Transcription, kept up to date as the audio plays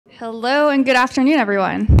Hello and good afternoon,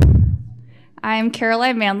 everyone. I'm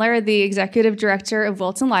Caroline Mandler, the Executive Director of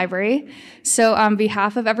Wilton Library. So on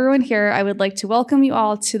behalf of everyone here, I would like to welcome you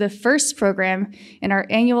all to the first program in our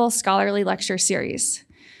annual scholarly lecture series.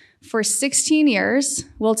 For 16 years,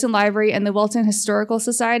 Wilton Library and the Wilton Historical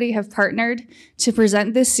Society have partnered to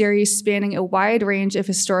present this series spanning a wide range of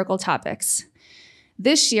historical topics.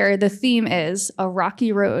 This year, the theme is A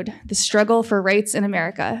Rocky Road, the Struggle for Rights in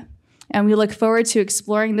America. And we look forward to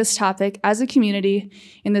exploring this topic as a community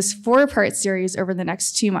in this 4-part series over the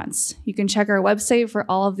next 2 months. You can check our website for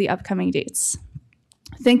all of the upcoming dates.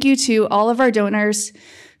 Thank you to all of our donors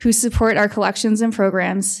who support our collections and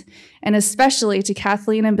programs, and especially to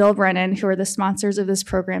Kathleen and Bill Brennan, who are the sponsors of this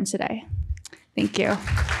program today. Thank you.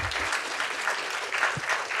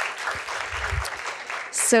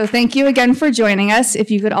 So thank you again for joining us. If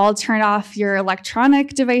you could all turn off your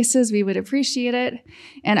electronic devices, we would appreciate it.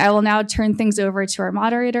 And I will now turn things over to our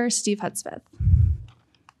moderator, Steve Hudspeth.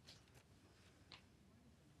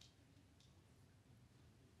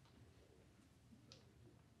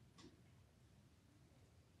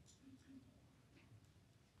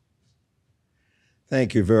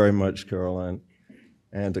 Thank you very much, Caroline.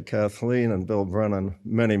 And to Kathleen and Bill Brennan,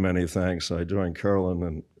 many, many thanks. I join Carolyn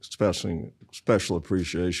in expressing special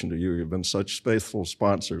appreciation to you. You've been such faithful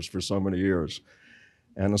sponsors for so many years,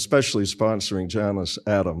 and especially sponsoring Janus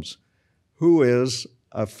Adams, who is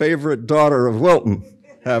a favorite daughter of Wilton,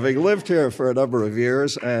 having lived here for a number of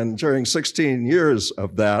years, and during 16 years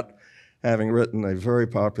of that, having written a very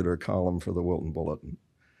popular column for the Wilton Bulletin.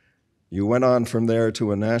 You went on from there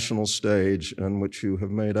to a national stage in which you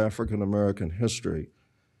have made African American history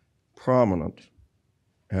prominent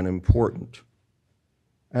and important,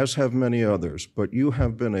 as have many others, but you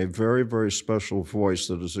have been a very, very special voice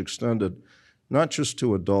that has extended not just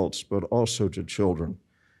to adults, but also to children.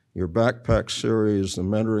 Your backpack series, the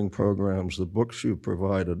mentoring programs, the books you've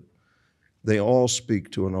provided, they all speak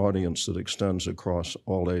to an audience that extends across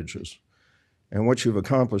all ages. And what you've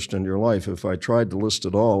accomplished in your life, if I tried to list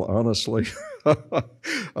it all, honestly,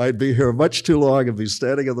 I'd be here much too long and be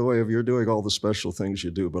standing in the way of your doing all the special things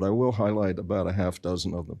you do, but I will highlight about a half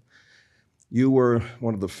dozen of them. You were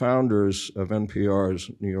one of the founders of NPR's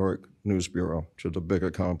New York News Bureau, which is a big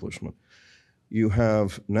accomplishment. You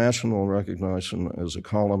have national recognition as a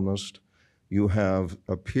columnist. You have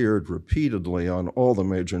appeared repeatedly on all the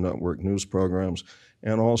major network news programs,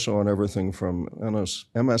 and also on everything from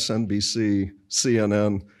MSNBC,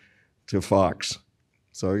 CNN, to Fox.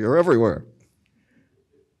 So you're everywhere.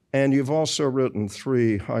 And you've also written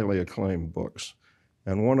 3 highly acclaimed books.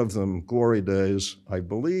 And one of them, Glory Days, I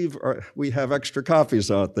believe we have extra copies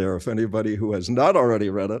out there if anybody who has not already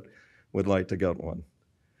read it would like to get one.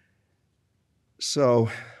 So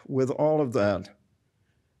with all of that,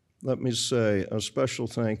 let me say a special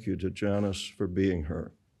thank you to Janus for being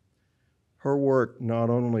here. Her work not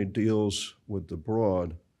only deals with the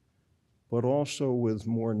broad, but also with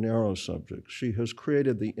more narrow subjects. She has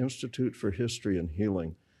created the Institute for History and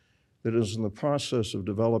Healing that is in the process of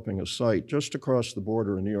developing a site just across the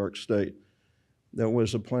border in New York State that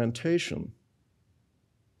was a plantation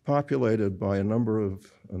populated by a number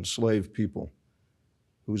of enslaved people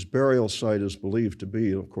whose burial site is believed to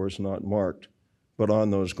be, of course, not marked, but on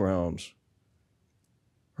those grounds.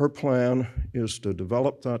 Her plan is to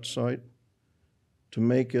develop that site, to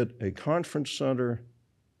make it a conference center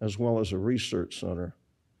as well as a research center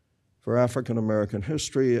for African American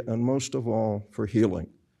history, and most of all, for healing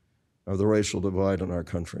of the racial divide in our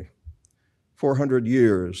country. 400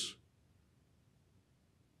 years,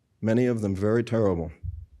 many of them very terrible,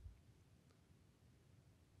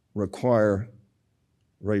 require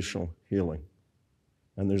racial healing.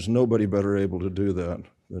 And there's nobody better able to do that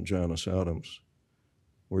than Janus Adams.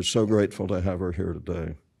 We're so grateful to have her here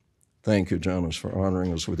today. Thank you, Janus, for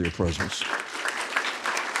honoring us with your presence.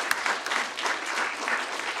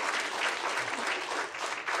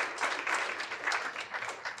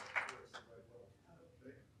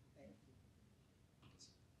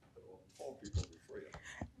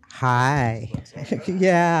 Hi.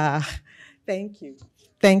 Yeah. Thank you.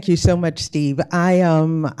 Thank you so much, Steve.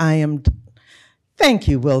 Thank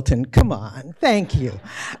you, Wilton. Come on, thank you.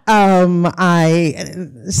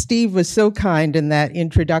 Steve was so kind in that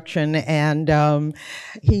introduction, and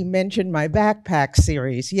he mentioned my backpack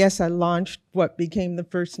series. Yes, I launched what became the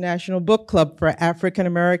first National Book Club for African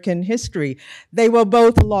American history. They were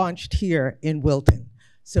both launched here in Wilton.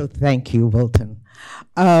 So thank you, Wilton.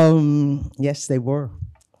 Yes, they were.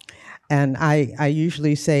 And I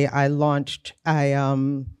usually say I birthed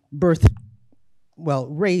well,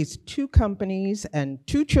 raised 2 companies and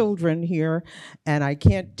 2 children here, and I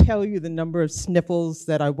can't tell you the number of sniffles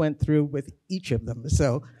that I went through with each of them.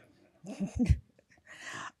 So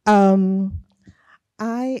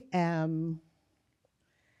I am,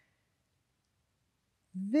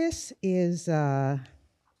 this is, now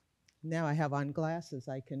I have on glasses,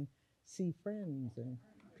 I can see friends and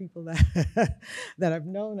people that, that I've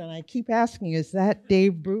known, and I keep asking, is that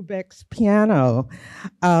Dave Brubeck's piano?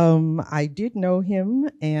 I did know him,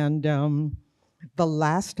 and the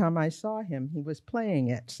last time I saw him, he was playing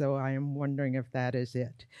it, so I am wondering if that is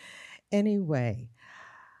it. Anyway,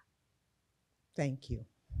 thank you.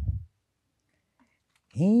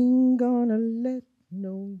 Ain't gonna let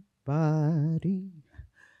nobody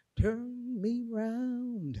turn me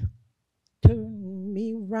round. Turn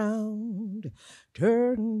me round,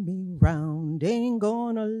 turn me round, ain't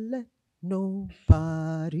gonna let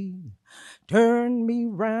nobody turn me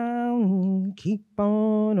round. Keep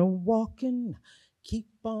on a walking, keep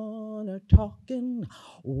on a talking,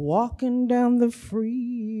 walking down the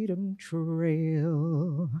freedom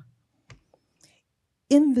trail.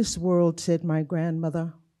 In this world, said my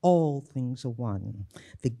grandmother, all things are one.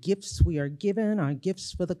 The gifts we are given are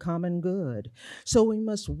gifts for the common good. So we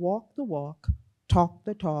must walk the walk, talk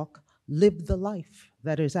the talk, live the life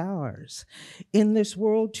that is ours. In this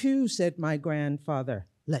world too, said my grandfather,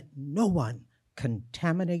 let no one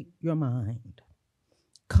contaminate your mind.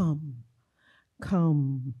 Come,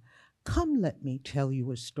 come, come, let me tell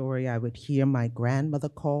you a story I would hear my grandmother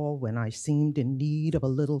call when I seemed in need of a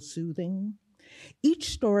little soothing.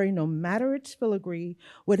 Each story, no matter its filigree,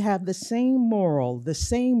 would have the same moral, the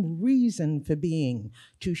same reason for being,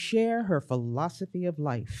 to share her philosophy of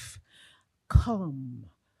life. Come,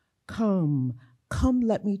 come, come,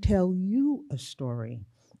 let me tell you a story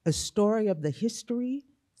of the history,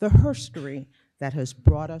 the herstory that has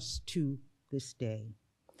brought us to this day.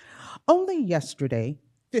 Only yesterday,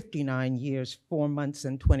 59 years, 4 months,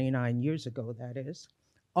 and 29 years ago, that is,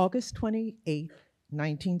 August 28,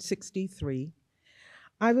 1963,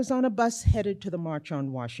 I was on a bus headed to the March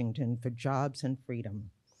on Washington for Jobs and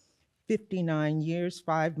Freedom. 59 years,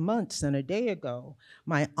 5 months, and a day ago,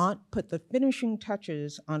 my aunt put the finishing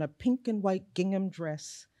touches on a pink and white gingham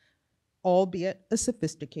dress, albeit a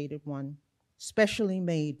sophisticated one, specially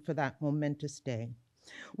made for that momentous day.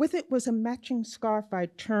 With it was a matching scarf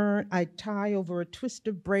I'd tie over a twist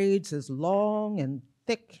of braids as long and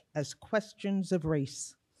thick as questions of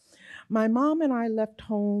race. My mom and I left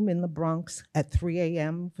home in the Bronx at 3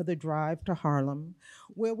 a.m. for the drive to Harlem,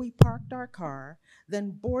 where we parked our car,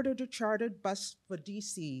 then boarded a chartered bus for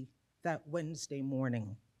DC that Wednesday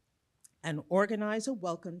morning. An organizer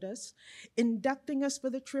welcomed us, inducting us for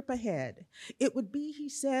the trip ahead. It would be, he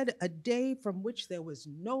said, a day from which there was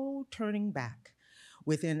no turning back.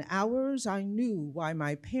 Within hours, I knew why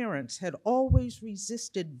my parents had always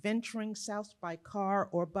resisted venturing south by car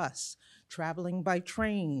or bus, traveling by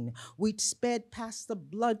train. We'd sped past the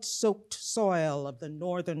blood-soaked soil of the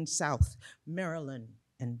northern South, Maryland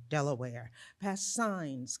and Delaware, past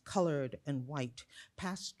signs colored and white,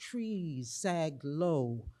 past trees sagged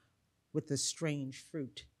low with the strange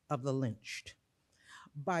fruit of the lynched.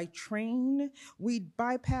 By train, we'd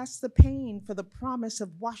bypass the pain for the promise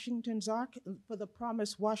Washington's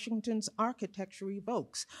architecture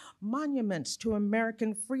evokes, monuments to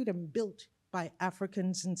American freedom built by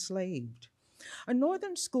Africans enslaved. A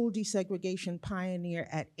northern school desegregation pioneer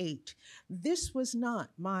at 8, this was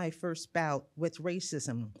not my first bout with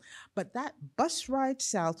racism, but that bus ride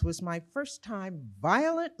south was my first time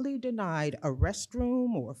violently denied a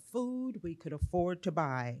restroom or food we could afford to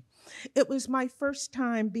buy. It was my first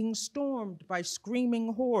time being stormed by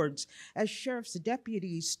screaming hordes as sheriff's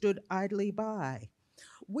deputies stood idly by.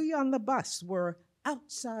 We on the bus were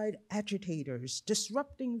outside agitators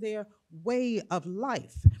disrupting their way of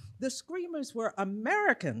life. The screamers were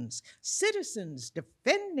Americans, citizens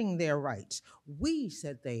defending their rights. We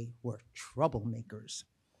said they were troublemakers.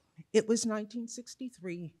 It was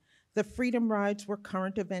 1963. The freedom rides were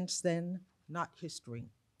current events then, not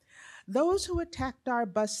history. Those who attacked our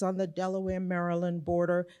bus on the Delaware-Maryland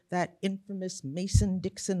border, that infamous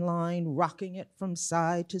Mason-Dixon line, rocking it from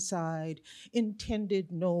side to side,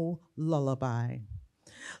 intended no lullaby.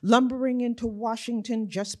 Lumbering into Washington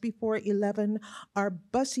just before 11, our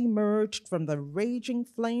bus emerged from the raging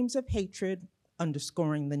flames of hatred,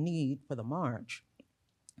 underscoring the need for the march,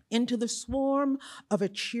 into the swarm of a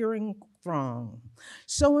cheering throng.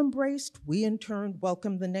 So embraced, we in turn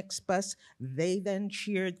welcomed the next bus. They then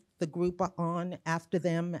cheered the group on after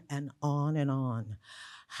them, and on and on.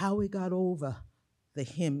 How we got over, the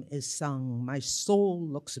hymn is sung. My soul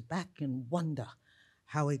looks back in wonder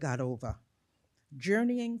how we got over.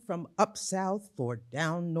 Journeying from up south or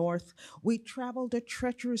down north, we traveled a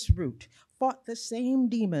treacherous route, fought the same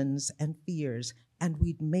demons and fears, and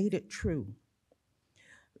we'd made it through.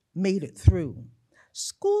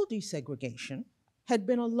 School desegregation had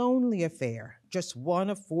been a lonely affair, just one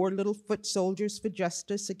of 4 little foot soldiers for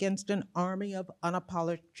justice against an army of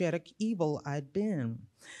unapologetic evil I'd been.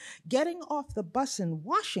 Getting off the bus in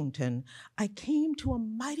Washington, I came to a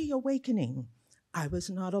mighty awakening. I was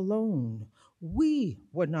not alone. We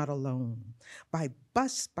were not alone. By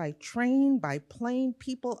bus, by train, by plane,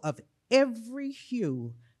 people of every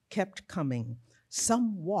hue kept coming.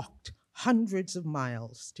 Some walked hundreds of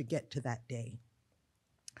miles to get to that day.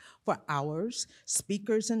 For hours,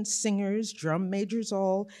 speakers and singers, drum majors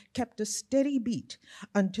all, kept a steady beat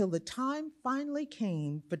until the time finally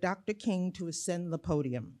came for Dr. King to ascend the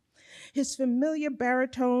podium. His familiar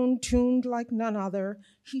baritone, tuned like none other,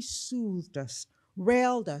 he soothed us,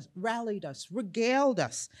 railed us, rallied us, regaled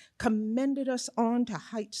us, commended us on to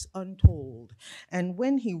heights untold. And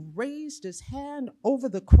when he raised his hand over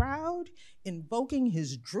the crowd, invoking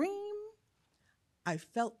his dream, I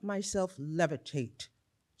felt myself levitate,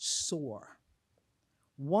 soar.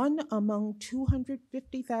 One among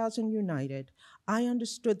 250,000 united, I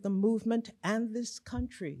understood the movement and this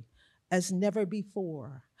country as never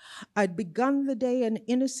before. I'd begun the day an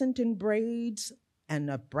innocent in braids and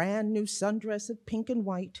a brand new sundress of pink and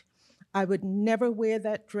white. I would never wear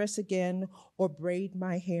that dress again or braid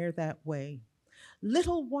my hair that way.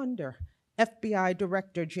 Little wonder FBI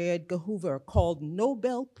Director J. Edgar Hoover called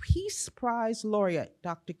Nobel Peace Prize laureate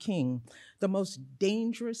Dr. King the most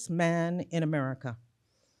dangerous man in America.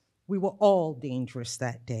 We were all dangerous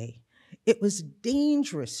that day. It was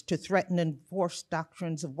dangerous to threaten and enforce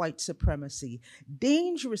doctrines of white supremacy,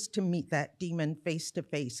 dangerous to meet that demon face to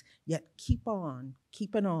face, yet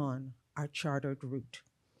keeping on our chartered route.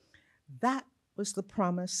 That was the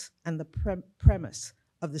promise and the premise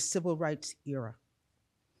of the civil rights era.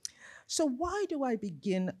 So why do I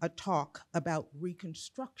begin a talk about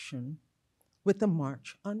Reconstruction with the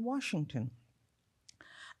March on Washington?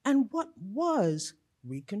 And what was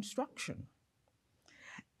Reconstruction?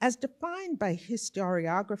 As defined by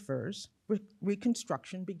historiographers,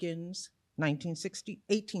 Reconstruction begins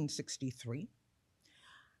 1863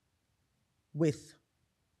 with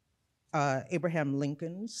Abraham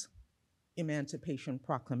Lincoln's Emancipation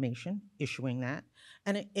Proclamation, issuing that,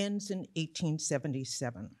 and it ends in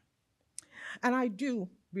 1877. And I do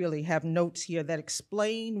really have notes here that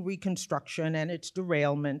explain Reconstruction and its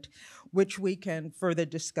derailment, which we can further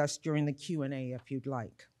discuss during the Q&A if you'd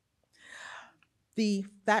like.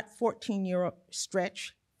 That 14-year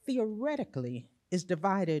stretch theoretically is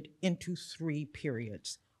divided into 3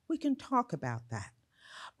 periods. We can talk about that.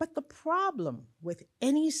 But the problem with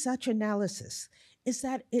any such analysis is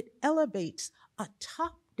that it elevates a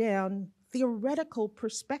top-down theoretical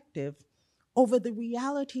perspective over the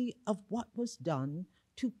reality of what was done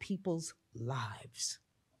to people's lives.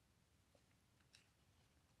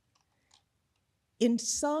 In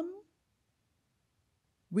some,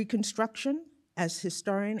 Reconstruction, as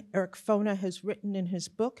historian Eric Foner has written in his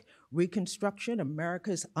book, Reconstruction,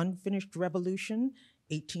 America's Unfinished Revolution,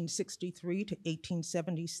 1863 to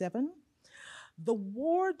 1877, the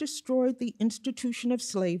war destroyed the institution of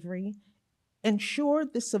slavery,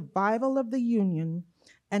 ensured the survival of the Union,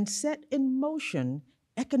 and set in motion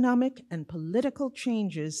economic and political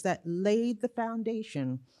changes that laid the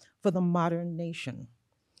foundation for the modern nation.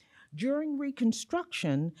 During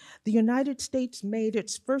Reconstruction, the United States made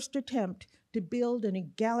its first attempt to build an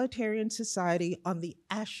egalitarian society on the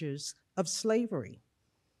ashes of slavery.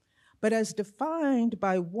 But as defined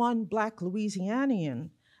by one Black Louisianian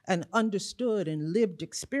and understood and lived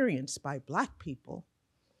experience by Black people,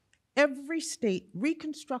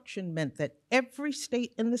 Reconstruction meant that every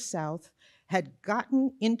state in the South had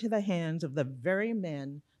gotten into the hands of the very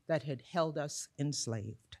men that had held us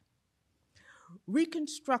enslaved.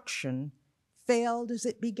 Reconstruction failed as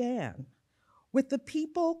it began, with the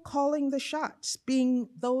people calling the shots being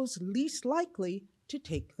those least likely to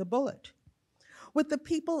take the bullet, with the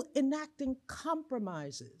people enacting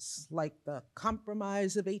compromises like the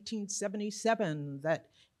Compromise of 1877 that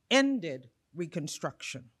ended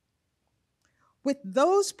Reconstruction, with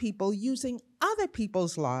those people using other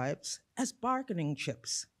people's lives as bargaining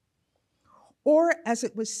chips. Or, as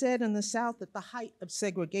it was said in the South at the height of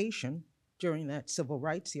segregation during that civil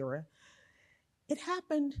rights era, it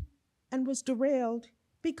happened and was derailed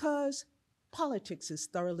because politics is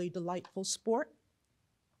thoroughly delightful sport,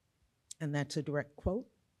 and that's a direct quote.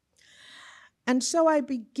 And so I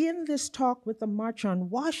begin this talk with the March on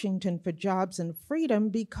Washington for Jobs and Freedom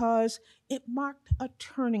because it marked a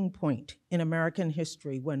turning point in American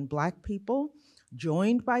history when Black people,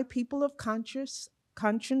 joined by people of conscience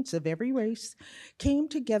of every race, came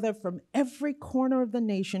together from every corner of the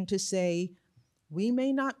nation to say, we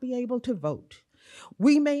may not be able to vote,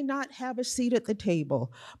 we may not have a seat at the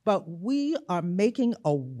table, but we are making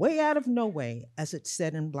a way out of no way, as it's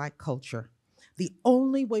said in Black culture. The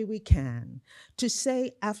only way we can, to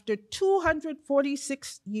say after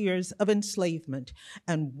 246 years of enslavement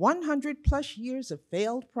and 100 plus years of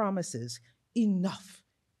failed promises, enough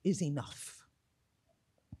is enough.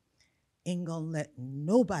 Ain't gonna let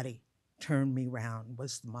nobody turn me round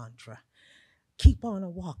was the mantra. Keep on a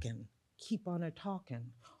walking, keep on a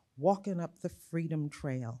talking, walking up the freedom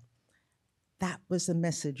trail. That was the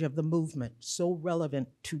message of the movement, so relevant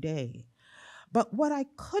today. But what I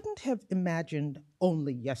couldn't have imagined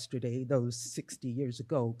only yesterday, those 60 years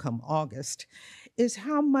ago, come August, is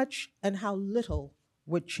how much and how little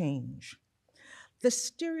would change. The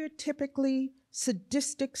stereotypically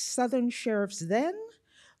sadistic Southern sheriffs then,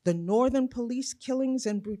 the Northern police killings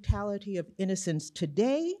and brutality of innocents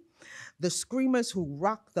today, the screamers who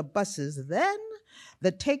rocked the buses then,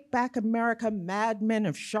 the Take Back America madmen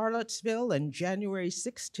of Charlottesville and January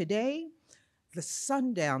 6th today, the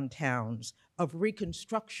sundown towns of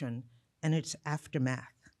Reconstruction and its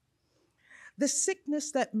aftermath. The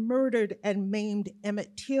sickness that murdered and maimed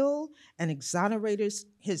Emmett Till and exonerated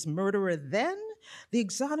his murderer then, the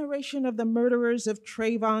exoneration of the murderers of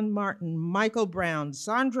Trayvon Martin, Michael Brown,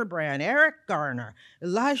 Sandra Brand, Eric Garner,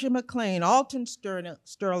 Elijah McClain, Alton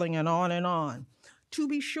Sterling, and on. To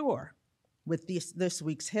be sure, with this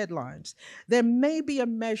week's headlines, there may be a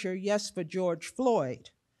measure, yes, for George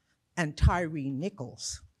Floyd and Tyre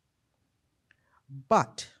Nichols.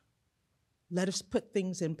 But let us put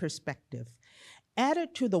things in perspective.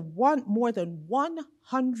 Added to the more than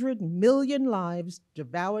 100 million lives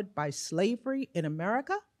devoured by slavery in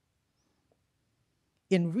America,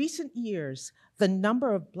 in recent years, the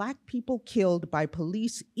number of Black people killed by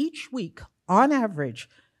police each week, on average,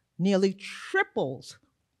 nearly triples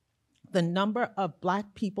the number of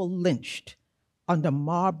Black people lynched under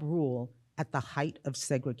mob rule at the height of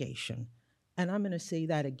segregation. And I'm going to say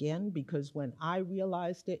that again because when I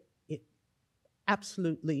realized it, it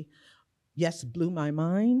absolutely, yes, blew my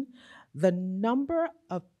mind. The number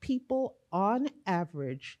of people on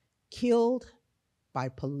average killed by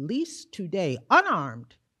police today,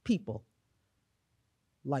 unarmed people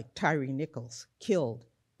like Tyre Nichols, killed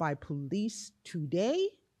by police today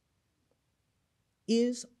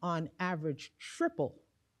is on average triple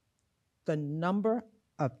the number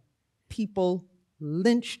of people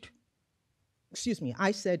lynched. Excuse me,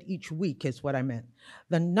 I said each week is what I meant.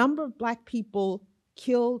 The number of Black people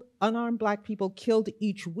killed, unarmed Black people killed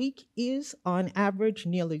each week is on average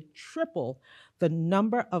nearly triple the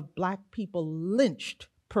number of Black people lynched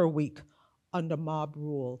per week under mob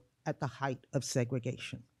rule at the height of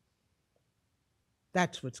segregation.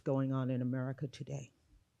 That's what's going on in America today.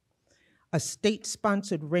 A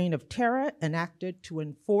state-sponsored reign of terror enacted to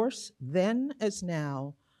enforce, then as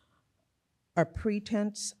now, a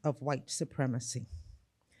pretense of white supremacy.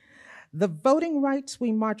 The voting rights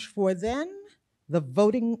we marched for then, the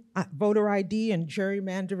voter ID and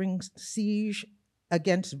gerrymandering siege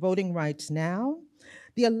against voting rights now,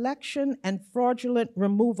 the election and fraudulent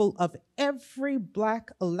removal of every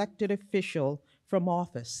Black elected official from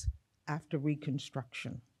office after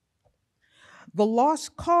Reconstruction. The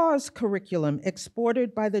lost cause curriculum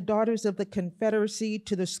exported by the Daughters of the Confederacy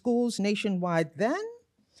to the schools nationwide then,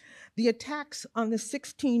 the attacks on the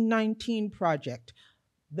 1619 Project,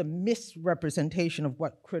 the misrepresentation of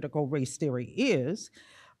what critical race theory is,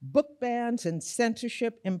 book bans and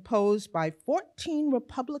censorship imposed by 14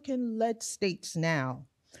 Republican-led states now,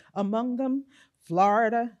 among them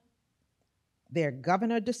Florida, their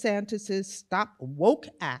Governor DeSantis' Stop Woke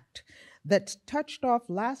Act that touched off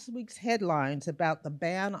last week's headlines about the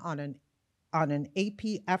ban on an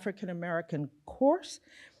AP African American course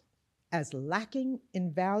as lacking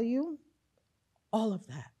in value. All of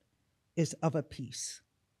that is of a piece.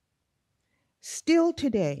 Still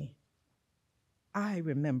today, I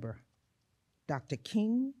remember Dr.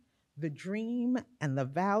 King, the dream and the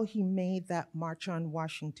vow he made that March on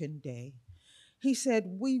Washington Day. He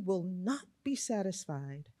said, "We will not be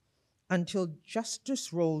satisfied until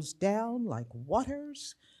justice rolls down like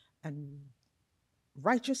waters and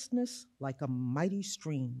righteousness like a mighty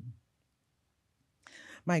stream."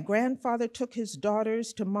 My grandfather took his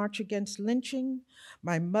daughters to march against lynching.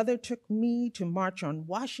 My mother took me to march on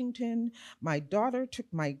Washington. My daughter took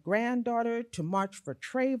my granddaughter to march for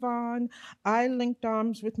Trayvon. I linked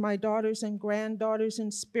arms with my daughters and granddaughters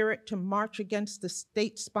in spirit to march against the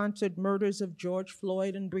state-sponsored murders of George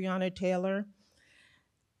Floyd and Breonna Taylor.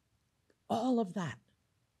 All of that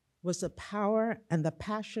was the power and the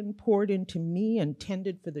passion poured into me and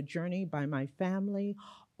tended for the journey by my family.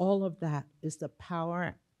 All of that is the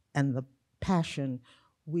power and the passion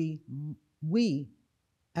we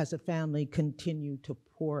as a family continue to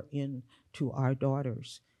pour in to our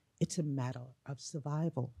daughters. It's a matter of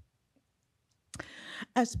survival.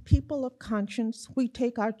 As people of conscience, we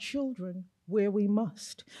take our children where we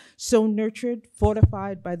must. So nurtured,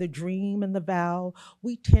 fortified by the dream and the vow,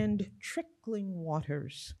 we tend trickling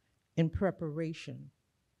waters in preparation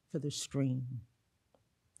for the stream.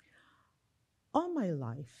 All my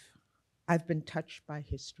life, I've been touched by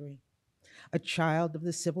history. A child of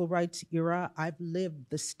the civil rights era, I've lived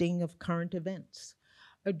the sting of current events.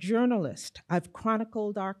 A journalist, I've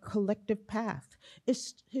chronicled our collective path. A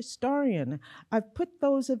historian, I've put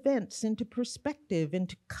those events into perspective,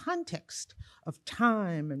 into context of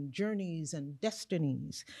time and journeys and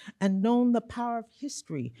destinies, and known the power of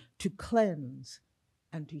history to cleanse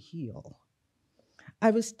and to heal.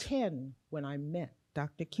 I was 10 when I met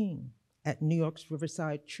Dr. King at New York's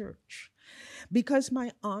Riverside Church. Because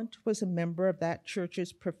my aunt was a member of that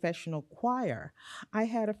church's professional choir, I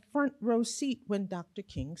had a front row seat when Dr.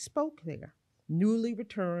 King spoke there, newly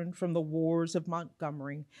returned from the wars of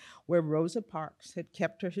Montgomery, where Rosa Parks had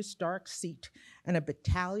kept her historic seat, and a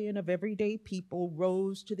battalion of everyday people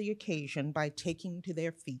rose to the occasion by taking to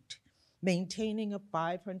their feet, maintaining a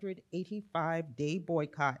 585-day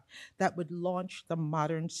boycott that would launch the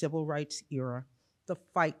modern civil rights era, the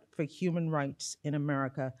fight for human rights in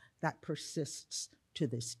America that persists to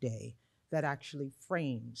this day, that actually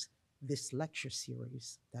frames this lecture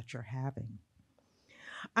series that you're having.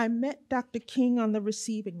 I met Dr. King on the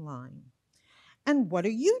receiving line. "And what are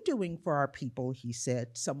you doing for our people?" he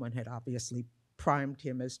said. Someone had obviously primed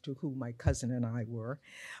him as to who my cousin and I were.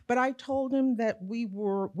 But I told him that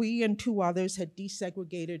we and two others had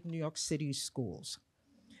desegregated New York City's schools.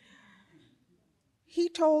 He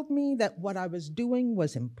told me that what I was doing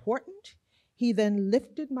was important. He then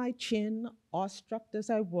lifted my chin, awestruck as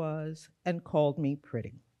I was, and called me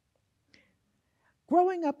pretty.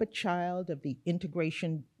 Growing up a child of the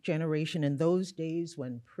integration generation in those days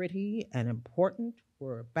when pretty and important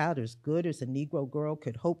were about as good as a Negro girl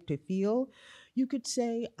could hope to feel, you could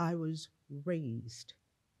say I was raised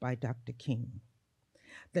by Dr. King.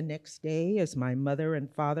 The next day, as my mother and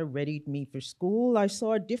father readied me for school, I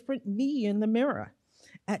saw a different me in the mirror.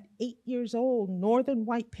 At 8 years old, northern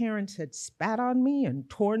white parents had spat on me and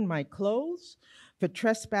torn my clothes for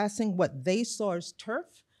trespassing what they saw as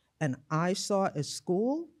turf and I saw as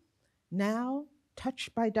school. Now,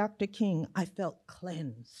 touched by Dr. King, I felt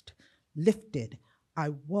cleansed, lifted. I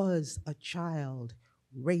was a child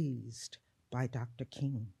raised by Dr.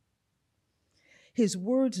 King. His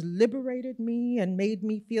words liberated me and made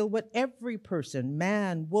me feel what every person,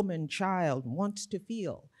 man, woman, child, wants to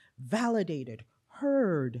feel: validated,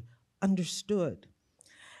 heard, understood.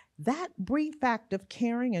 That brief act of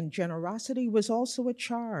caring and generosity was also a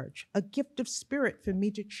charge, a gift of spirit for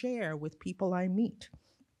me to share with people I meet.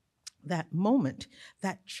 That moment,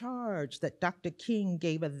 that charge that Dr. King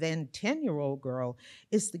gave a then 10-year-old girl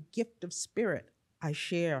is the gift of spirit I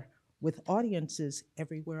share with audiences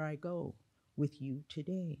everywhere I go, with you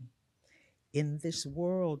today. "In this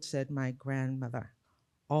world," said my grandmother,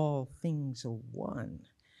 "all things are one.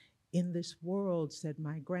 In this world," said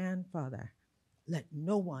my grandfather, "let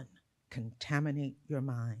no one contaminate your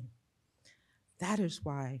mind." That is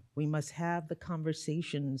why we must have the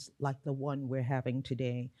conversations like the one we're having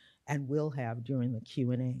today and will have during the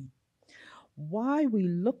Q&A. Why we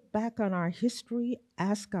look back on our history,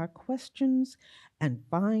 ask our questions, and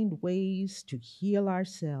find ways to heal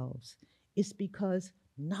ourselves is because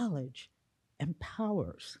knowledge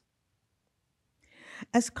empowers.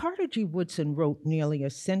 As Carter G. Woodson wrote nearly a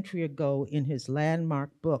century ago in his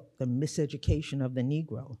landmark book, The Miseducation of the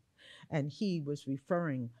Negro, and he was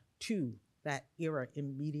referring to that era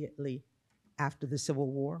immediately after the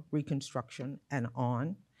Civil War, Reconstruction, and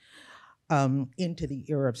on into the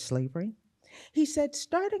era of slavery. He said,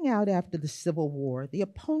 starting out after the Civil War, the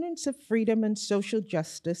opponents of freedom and social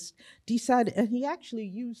justice decided, and he actually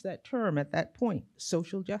used that term at that point,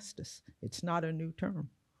 social justice. It's not a new term.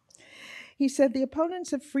 He said the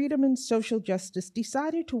opponents of freedom and social justice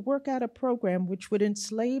decided to work out a program which would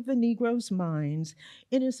enslave the Negro's minds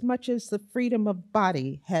inasmuch as the freedom of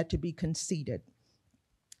body had to be conceded.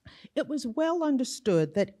 It was well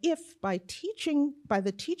understood that if by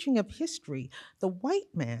the teaching of history, the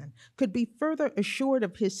white man could be further assured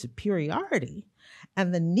of his superiority,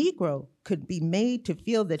 and the Negro could be made to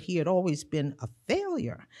feel that he had always been a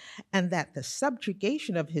failure, and that the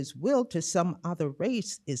subjugation of his will to some other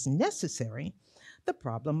race is necessary, the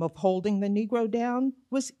problem of holding the Negro down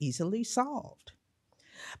was easily solved.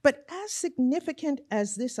 But as significant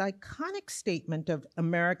as this iconic statement of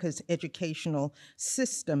America's educational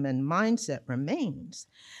system and mindset remains,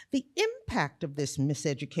 the impact of this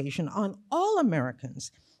miseducation on all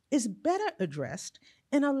Americans is better addressed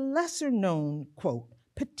in a lesser known quote,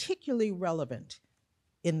 particularly relevant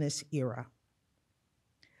in this era.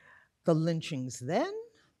 The lynchings then,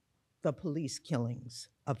 the police killings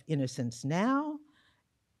of innocents now,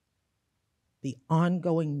 the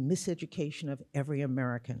ongoing miseducation of every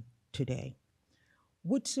American today.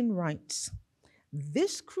 Woodson writes,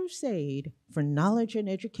 "This crusade for knowledge and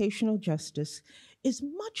educational justice is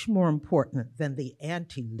much more important than the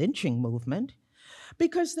anti-lynching movement,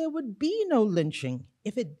 because there would be no lynching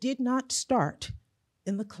if it did not start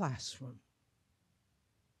in the classroom."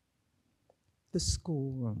 The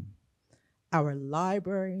schoolroom, our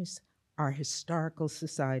libraries, our historical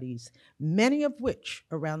societies, many of which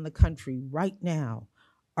around the country right now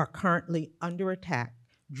are currently under attack,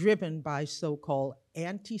 driven by so-called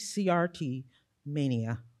anti-CRT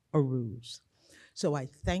mania or ruse. So I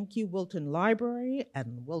thank you, Wilton Library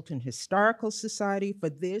and Wilton Historical Society, for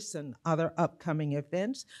this and other upcoming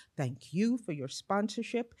events. Thank you for your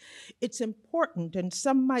sponsorship. It's important, and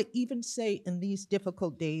some might even say in these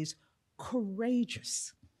difficult days,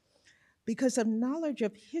 courageous, because a knowledge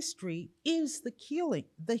of history is the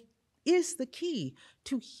key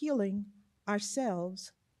to healing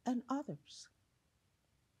ourselves and others.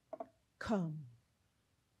 Come,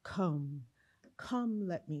 come, come,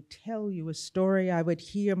 let me tell you a story I would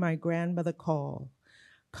hear my grandmother call.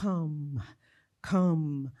 Come,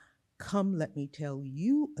 come, come, let me tell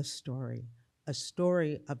you a story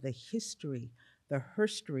of the history, the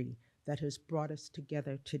herstory that has brought us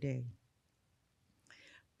together today.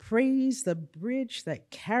 Praise the bridge that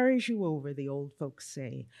carries you over, the old folks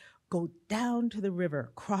say. Go down to the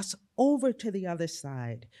river, cross over to the other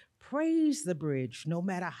side. Praise the bridge, no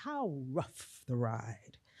matter how rough the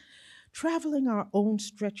ride. Traveling our own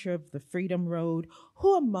stretch of the Freedom Road,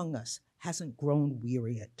 who among us hasn't grown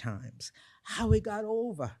weary at times? How we got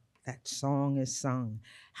over, that song is sung.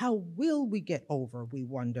 How will we get over, we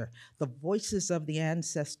wonder? The voices of the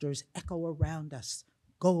ancestors echo around us.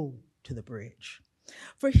 Go to the bridge.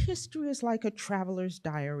 For history is like a traveler's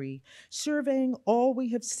diary, surveying all we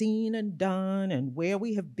have seen and done and where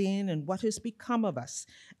we have been and what has become of us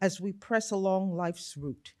as we press along life's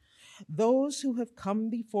route. Those who have come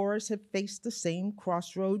before us have faced the same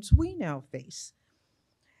crossroads we now face,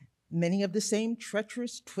 many of the same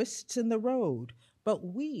treacherous twists in the road, but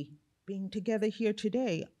we, being together here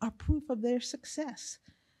today, are proof of their success.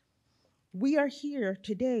 We are here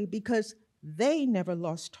today because they never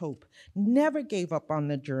lost hope, never gave up on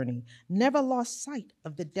the journey, never lost sight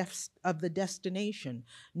of the destination,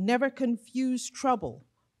 never confused trouble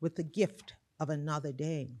with the gift of another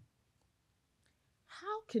day.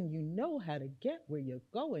 How can you know how to get where you're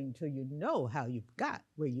going till you know how you've got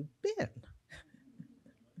where you've been?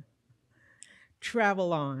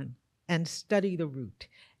 Travel on and study the route.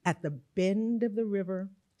 At the bend of the river,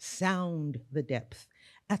 sound the depth.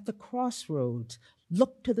 At the crossroads,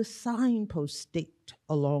 look to the signposts staked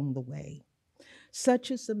along the way. Such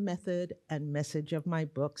is the method and message of my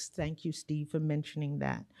books. Thank you, Steve, for mentioning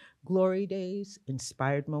that. Glory Days,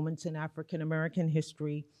 inspired moments in African American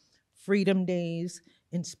history. Freedom Days,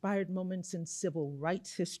 inspired moments in civil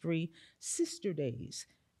rights history. Sister Days,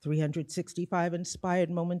 365 inspired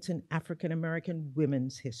moments in African American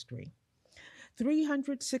women's history.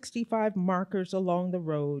 365 markers along the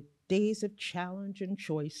road, days of challenge and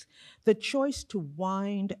choice, the choice to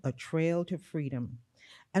wind a trail to freedom.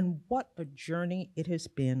 And what a journey it has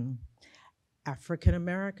been. African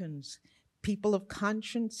Americans, people of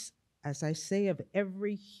conscience, as I say, of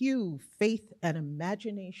every hue, faith, and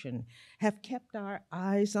imagination, have kept our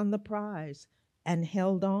eyes on the prize and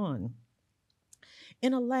held on.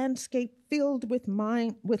 In a landscape filled with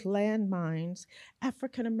landmines,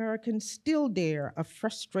 African Americans still dare a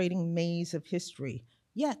frustrating maze of history.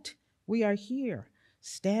 Yet we are here,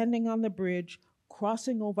 standing on the bridge,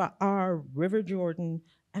 crossing over our River Jordan,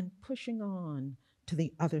 and pushing on to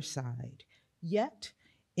the other side. Yet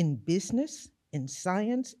in business, in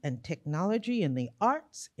science and technology, in the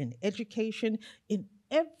arts, in education, in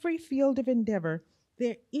every field of endeavor,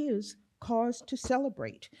 there is cause to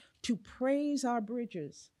celebrate, to praise our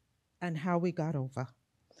bridges and how we got over.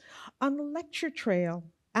 On the lecture trail,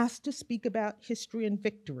 asked to speak about history and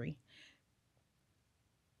victory,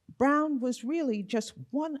 Brown was really just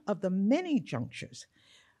one of the many junctures,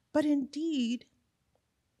 but indeed,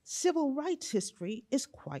 civil rights history is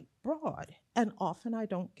quite broad, and often I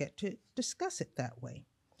don't get to discuss it that way.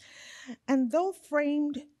 And though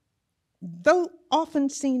often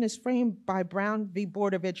seen as framed by Brown v.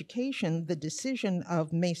 Board of Education, the decision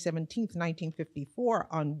of May 17th, 1954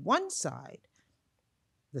 on one side,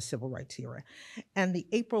 the civil rights era, and the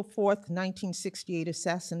April 4th, 1968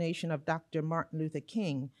 assassination of Dr. Martin Luther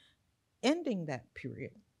King, ending that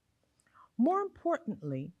period. More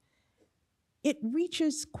importantly, it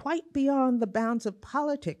reaches quite beyond the bounds of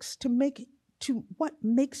politics to what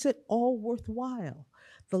makes it all worthwhile: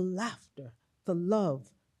 the laughter, the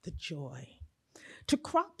love, the joy. To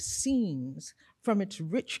crop scenes from its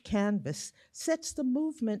rich canvas sets the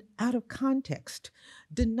movement out of context,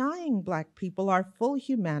 denying Black people our full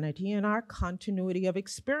humanity and our continuity of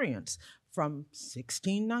experience from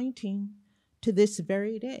 1619 to this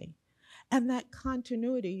very day, and that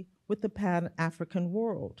continuity with the Pan-African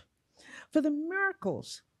world. For the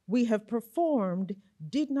miracles we have performed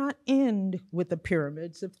did not end with the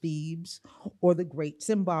pyramids of Thebes or the Great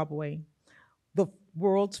Zimbabwe, the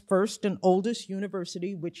world's first and oldest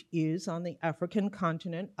university, which is on the African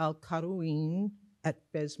continent, Al-Qarawiyyin at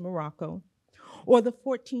Fez, Morocco, or the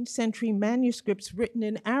 14th century manuscripts written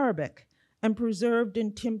in Arabic and preserved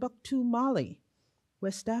in Timbuktu, Mali,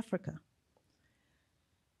 West Africa.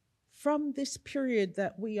 From this period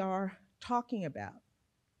that we are talking about,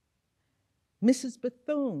 Mrs.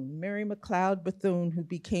 Bethune, Mary McLeod Bethune, who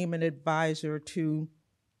became an advisor to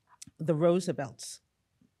the Roosevelts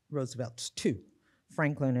too,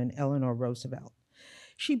 Franklin and Eleanor Roosevelt.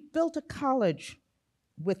 She built a college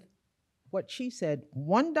with what she said,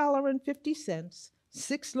 $1.50,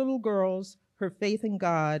 6 little girls, her faith in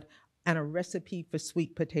God, and a recipe for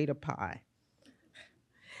sweet potato pie.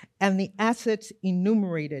 And the assets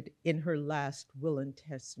enumerated in her last will and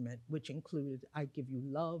testament, which included, I give you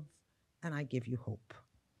love and I give you hope.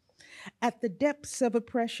 At the depths of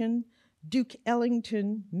oppression, Duke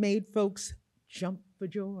Ellington made folks jump for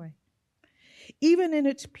joy. Even in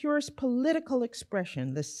its purest political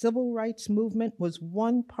expression, the civil rights movement was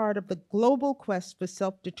one part of the global quest for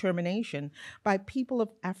self-determination by people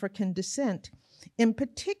of African descent, in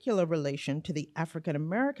particular relation to the African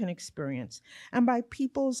American experience, and by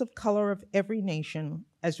peoples of color of every nation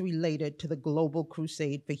as related to the global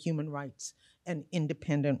crusade for human rights and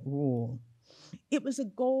independent rule. It was a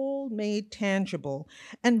goal made tangible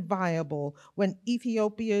and viable when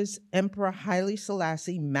Ethiopia's Emperor Haile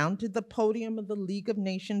Selassie mounted the podium of the League of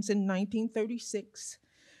Nations in 1936,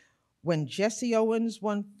 when Jesse Owens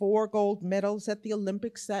won 4 gold medals at the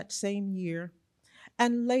Olympics that same year,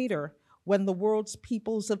 and later when the world's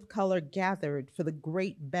peoples of color gathered for the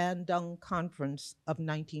Great Bandung Conference of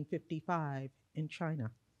 1955 in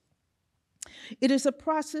China. It is a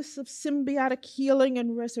process of symbiotic healing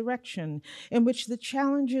and resurrection in which the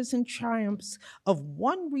challenges and triumphs of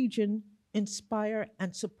one region inspire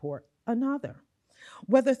and support another.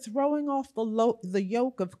 Whether throwing off the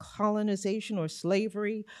yoke of colonization or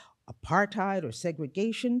slavery, apartheid or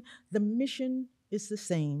segregation, the mission is the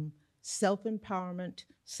same: self-empowerment,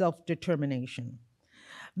 self-determination.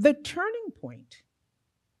 The turning point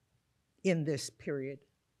in this period,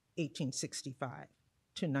 1865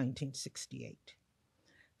 to 1968,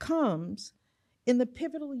 comes in the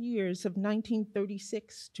pivotal years of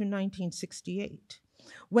 1936 to 1968,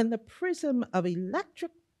 when the prism of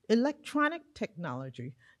electronic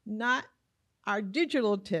technology, not our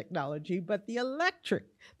digital technology, but the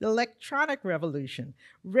electronic revolution,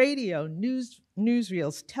 radio,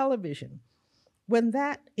 newsreels, television, when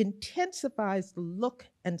that intensifies the look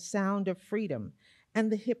and sound of freedom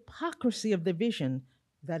and the hypocrisy of the vision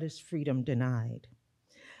that is freedom denied.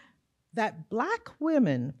 That Black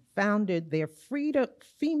women founded their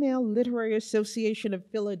Female Literary Association of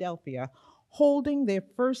Philadelphia, holding their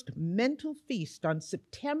first mental feast on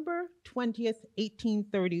September 20th,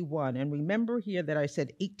 1831. And remember here that I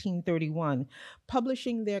said 1831,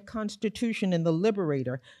 publishing their Constitution in the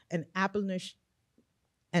Liberator, an abolitionist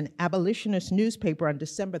newspaper, on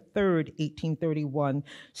December 3rd, 1831,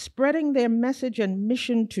 spreading their message and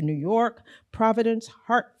mission to New York, Providence,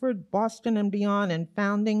 Hartford, Boston, and beyond, and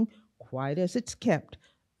founding, quiet as it's kept,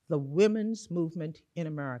 the women's movement in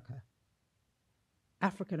America.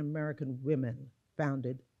 African American women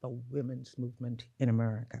founded the women's movement in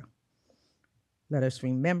America. Let us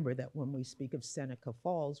remember that when we speak of Seneca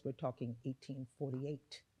Falls, we're talking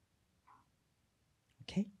 1848.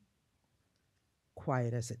 Okay?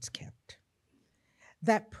 Quiet as it's kept.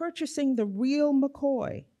 that purchasing the real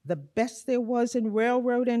McCoy, the best there was in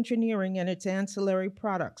railroad engineering and its ancillary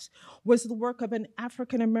products, was the work of an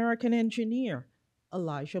African-American engineer,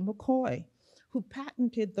 Elijah McCoy, who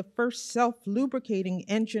patented the first self-lubricating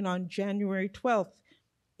engine on January 12th,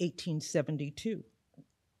 1872.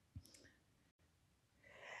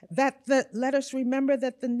 Let us remember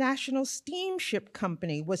that the National Steamship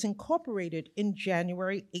Company was incorporated in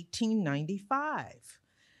January 1895.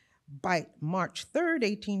 By March 3rd,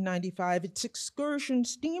 1895, its excursion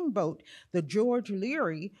steamboat, the George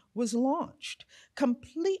Leary, was launched.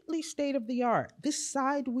 Completely state-of-the-art, this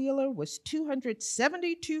side-wheeler was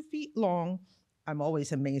 272 feet long. I'm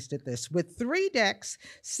always amazed at this, with 3 decks,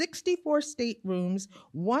 64 staterooms,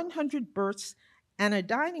 100 berths, and a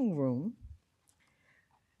dining room.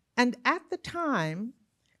 And at a time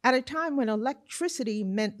when electricity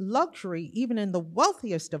meant luxury even in the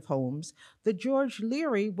wealthiest of homes, the George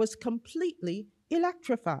Leary was completely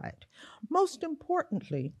electrified. Most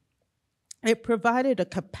importantly, it provided a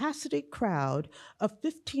capacity crowd of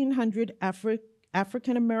 1,500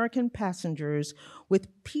 African American passengers with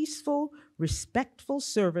peaceful, respectful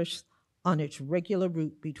service on its regular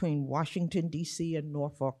route between Washington, D.C. and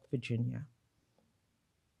Norfolk, Virginia.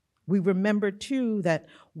 We remember, too, that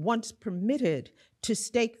once permitted to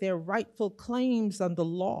stake their rightful claims under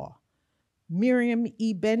law, Miriam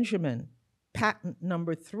E. Benjamin, patent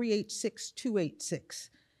number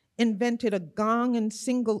 386286, invented a gong and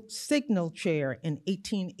signal chair in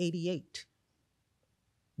 1888.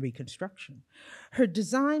 Reconstruction. Her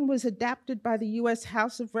design was adapted by the U.S.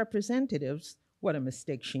 House of Representatives, what a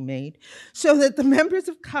mistake she made, so that the members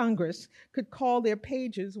of Congress could call their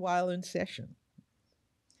pages while in session.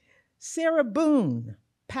 Sarah Boone,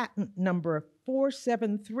 patent number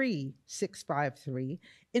 473653,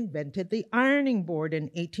 invented the ironing board in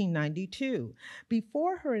 1892.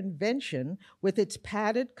 Before her invention, with its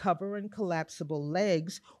padded cover and collapsible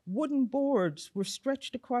legs, wooden boards were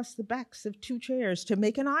stretched across the backs of 2 chairs to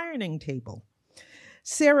make an ironing table.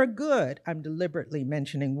 Sarah Good, I'm deliberately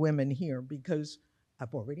mentioning women here because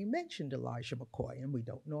I've already mentioned Elijah McCoy, and we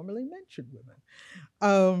don't normally mention women.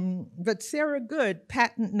 But Sarah Good,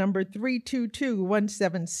 patent number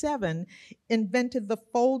 322177, invented the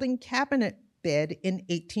folding cabinet bed in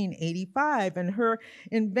 1885, and her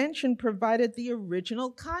invention provided the original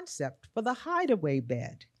concept for the hideaway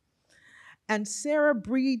bed. And Sarah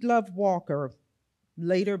Breedlove Walker,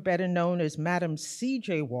 later better known as Madam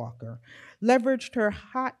C.J. Walker, leveraged her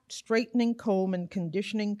hot straightening comb and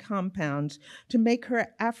conditioning compounds to make her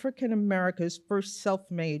African America's first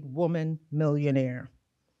self-made woman millionaire.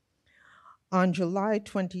 On July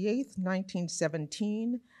 28,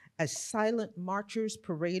 1917, as silent marchers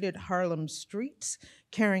paraded Harlem's streets,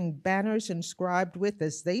 carrying banners inscribed with,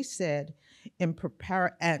 as they said in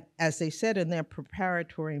their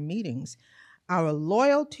preparatory meetings, our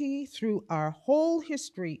loyalty through our whole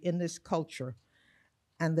history in this culture,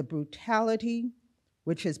 and the brutality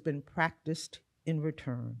which has been practiced in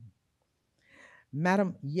return.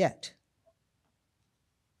 Madam, yet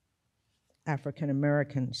African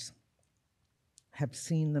Americans have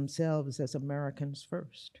seen themselves as Americans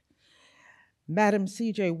first. Madam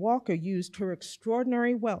C.J. Walker used her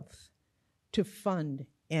extraordinary wealth to fund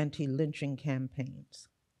anti-lynching campaigns.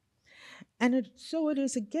 And so it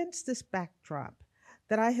is against this backdrop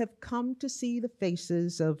that I have come to see the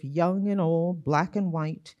faces of young and old, black and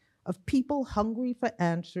white, of people hungry for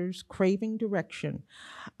answers, craving direction.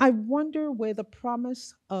 I wonder where the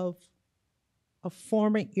promise of a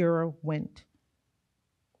former era went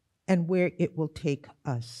and where it will take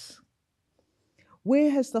us.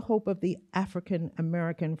 Where has the hope of the African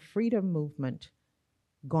American freedom movement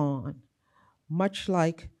gone? Much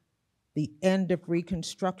like the end of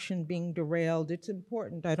Reconstruction being derailed. It's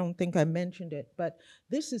important, I don't think I mentioned it, but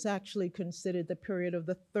this is actually considered the period of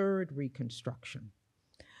the 3rd Reconstruction.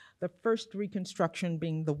 The first Reconstruction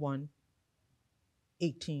being the one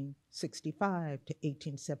 1865 to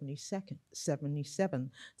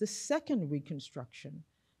 1877. The second Reconstruction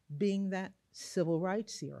being that Civil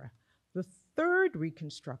Rights era. The 3rd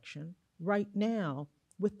Reconstruction right now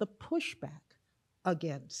with the pushback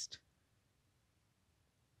against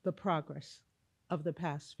the progress of the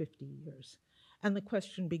past 50 years. And the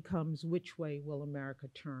question becomes, which way will America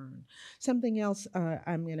turn? Something else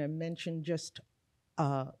I'm going to mention just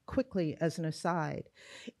quickly as an aside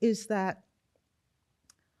is that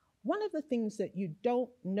one of the things that you don't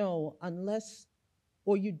know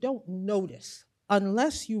you don't notice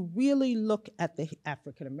unless you really look at the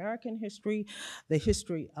African American history, the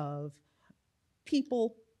history of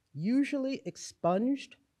people usually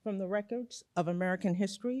expunged from the records of American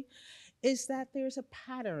history, is that there's a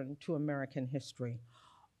pattern to American history.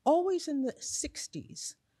 Always in the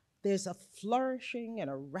 60s, there's a flourishing and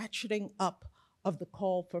a ratcheting up of the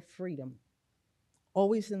call for freedom.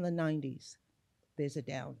 Always in the 90s, there's a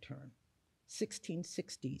downturn.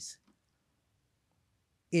 1660s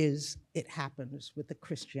it happens with the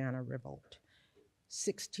Christiana Revolt.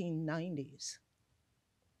 1690s,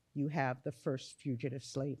 you have the first fugitive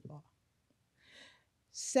slave law.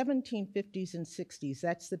 1750s and 60s,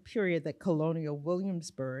 that's the period that Colonial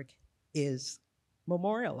Williamsburg is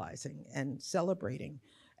memorializing and celebrating.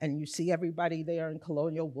 And you see everybody there in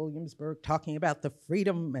Colonial Williamsburg talking about the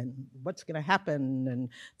freedom and what's going to happen. And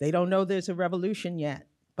they don't know there's a revolution yet,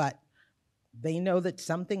 but they know that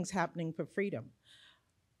something's happening for freedom.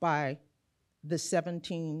 By the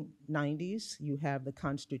 1790s, you have the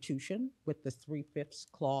Constitution with the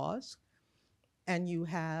 3/5 clause, and you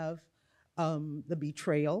have the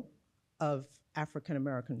betrayal of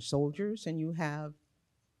African-American soldiers, and you have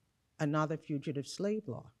another fugitive slave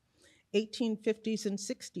law. 1850s and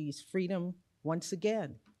 60s, freedom once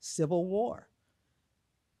again, Civil War.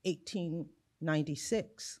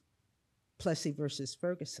 1896, Plessy versus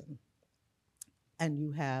Ferguson. And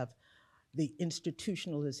you have the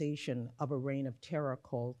institutionalization of a reign of terror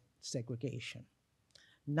called segregation.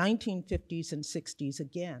 1950s and 60s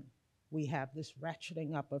again, we have this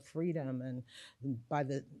ratcheting up of freedom, and by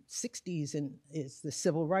the 60s is the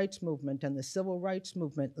civil rights movement, and the civil rights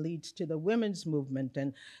movement leads to the women's movement,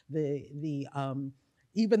 and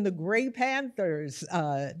even the Gray Panthers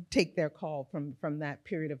take their call from that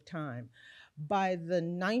period of time. By the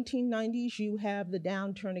 1990s, you have the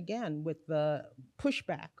downturn again with the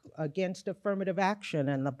pushback against affirmative action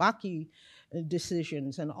and the Bakke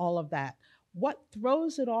decisions and all of that. What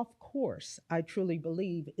throws it off course, I truly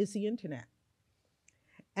believe, is the internet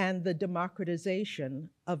and the democratization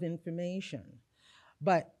of information.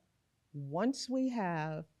 But once we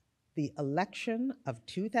have the election of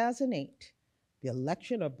 2008, the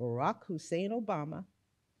election of Barack Hussein Obama,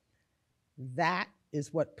 that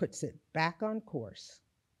is what puts it back on course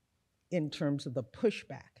in terms of the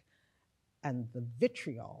pushback and the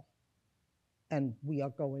vitriol. And we are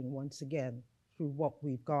going once again through what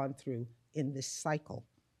we've gone through in this cycle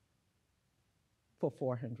for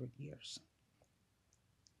 400 years.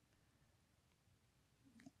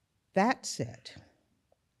 That said,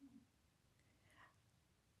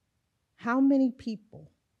 how many people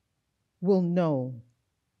will know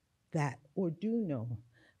that, or do know,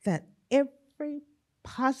 that every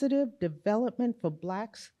positive development for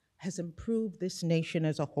Blacks has improved this nation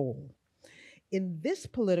as a whole? In this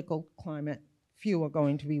political climate, few are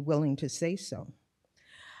going to be willing to say so.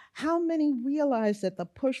 How many realize that the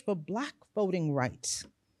push for Black voting rights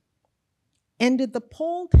ended the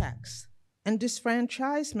poll tax and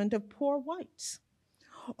disfranchisement of poor whites?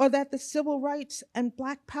 Or that the civil rights and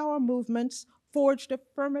Black power movements forged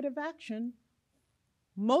affirmative action,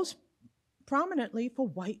 most prominently for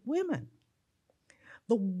white women?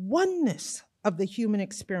 The oneness of the human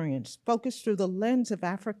experience focused through the lens of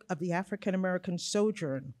the African-American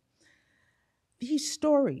sojourn. These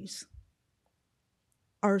stories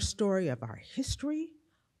are a story of our history,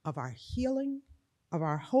 of our healing, of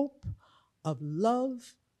our hope, of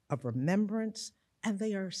love, of remembrance, and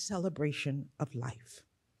they are a celebration of life.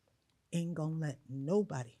 Ain't gonna let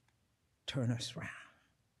nobody turn us around.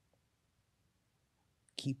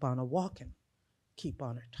 Keep on a-walking, keep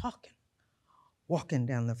on a-talking, walking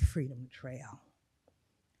down the freedom trail.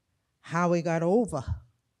 How we got over,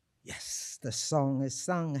 yes, the song is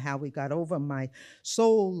sung, how we got over. My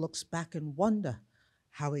soul looks back in wonder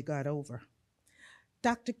how we got over.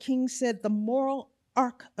 Dr. King said the moral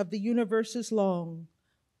arc of the universe is long,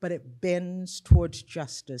 but it bends towards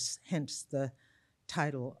justice, hence the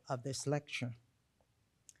title of this lecture.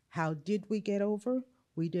 How did we get over?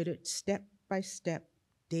 We did it step by step,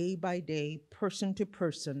 day by day, person to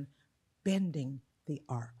person, bending the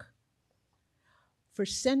arc. For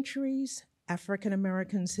centuries, African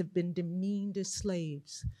Americans have been demeaned as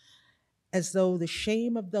slaves, as though the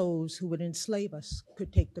shame of those who would enslave us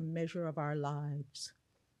could take the measure of our lives.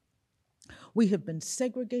 We have been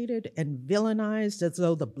segregated and villainized as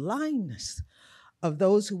though the blindness of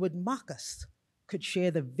those who would mock us could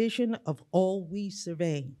share the vision of all we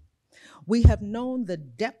survey. We have known the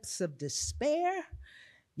depths of despair,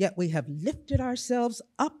 yet we have lifted ourselves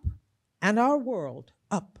up and our world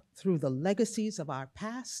up through the legacies of our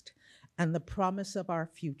past and the promise of our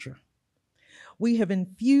future. We have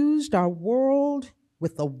infused our world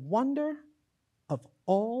with the wonder of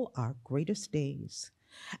all our greatest days,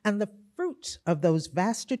 and the fruits of those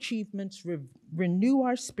vast achievements renew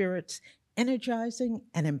our spirits, energizing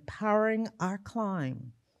and empowering our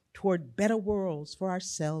climb toward better worlds for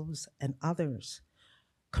ourselves and others.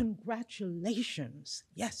 Congratulations,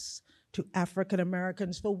 yes, to African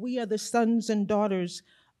Americans, for we are the sons and daughters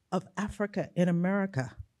of Africa in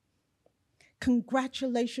America.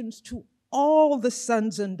 Congratulations to all the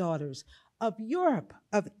sons and daughters of Europe,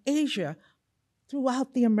 of Asia,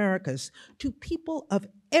 throughout the Americas, to people of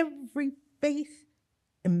every faith,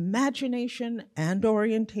 imagination, and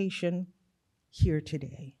orientation here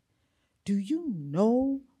today. Do you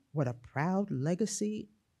know what a proud legacy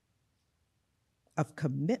of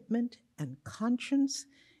commitment and conscience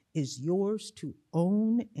is yours to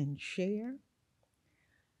own and share?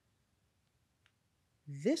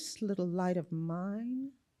 This little light of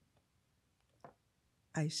mine,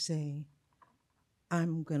 I say,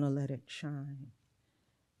 I'm gonna let it shine.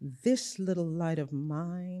 This little light of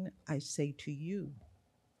mine, I say to you,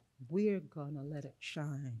 we're gonna let it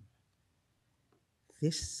shine.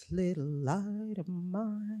 This little light of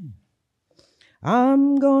mine,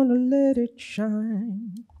 I'm gonna let it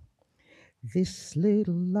shine. This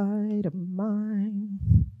little light of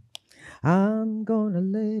mine, I'm gonna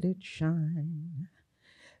let it shine.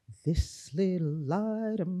 This little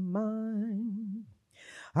light of mine,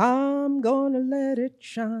 I'm gonna let it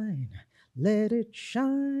shine. Let it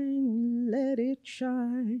shine, let it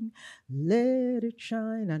shine, let it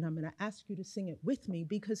shine. And I'm gonna ask you to sing it with me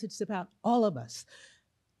because it's about all of us.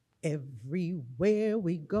 Everywhere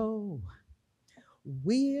we go,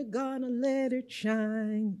 we're gonna let it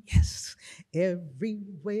shine. Yes,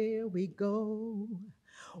 everywhere we go,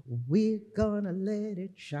 we're gonna let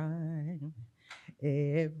it shine.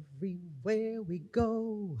 Everywhere we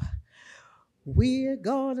go, we're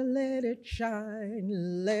gonna let it shine,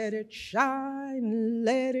 let it shine,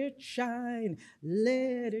 let it shine,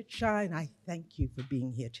 let it shine. I thank you for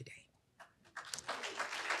being here today.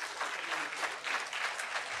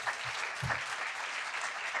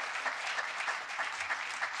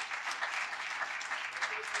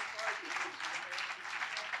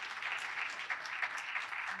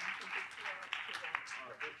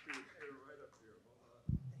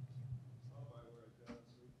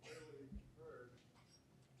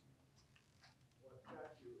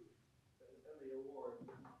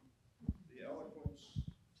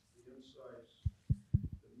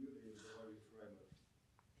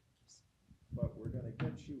 But we're going to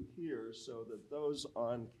get you here so that those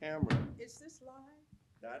on camera. Is this live?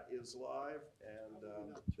 That is live, and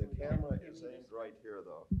the camera is aimed right here,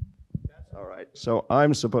 though. All right, so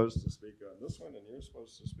I'm supposed to speak on this one, and you're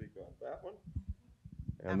supposed to speak on that one.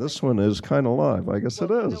 And this one is kind of live. I guess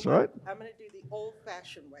it is, right? I'm going to do the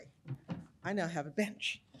old-fashioned way. I now have a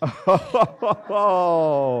bench.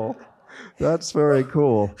 Oh, that's very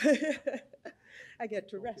cool. I get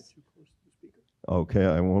to rest. Okay,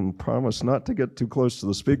 I won't promise not to get too close to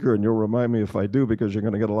the speaker, and you'll remind me if I do, because you're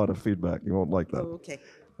going to get a lot of feedback. You won't like that. Oh, okay.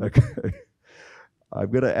 Okay. I'm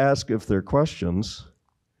going to ask if there are questions.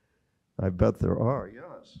 I bet there are,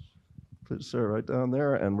 yes. Please, sir, right down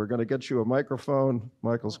there, and we're going to get you a microphone.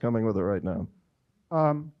 Michael's coming with it right now.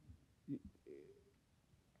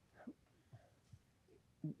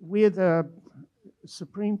 We, the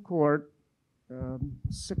Supreme Court,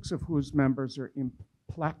 6 of whose members are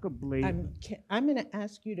implacably... I'm going to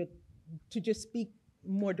ask you to just speak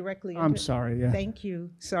more directly. I'm sorry, yeah. Thank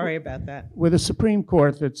you. Sorry about that. With a Supreme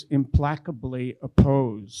Court that's implacably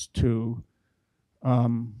opposed to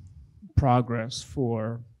progress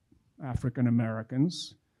for African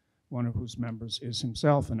Americans, one of whose members is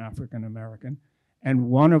himself an African American, and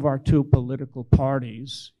one of our 2 political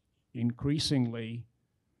parties increasingly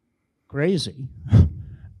crazy.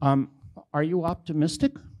 Are you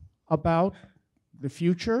optimistic about the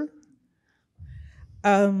future?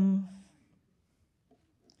 I'm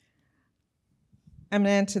going to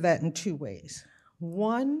answer that in 2 ways.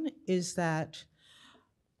 One is that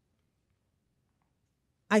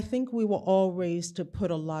I think we were all raised to put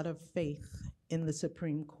a lot of faith in the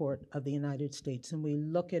Supreme Court of the United States, and we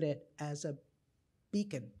look at it as a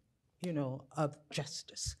beacon, of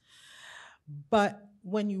justice. But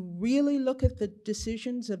when you really look at the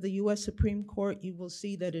decisions of the US Supreme Court, you will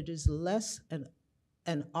see that it is less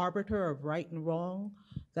an arbiter of right and wrong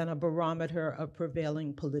than a barometer of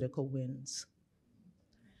prevailing political winds.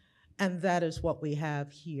 And that is what we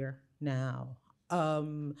have here now.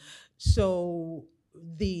 I'm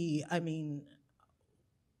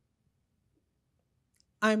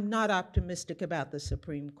not optimistic about the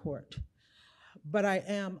Supreme Court, but I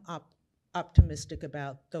am optimistic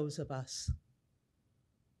about those of us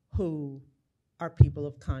who are people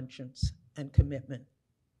of conscience and commitment,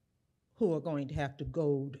 who are going to have to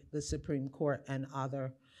goad the Supreme Court and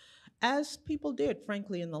other, as people did,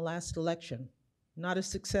 frankly, in the last election, not as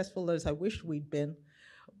successful as I wished we'd been,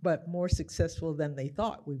 but more successful than they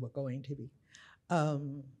thought we were going to be,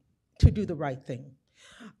 to do the right thing.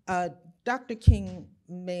 Dr. King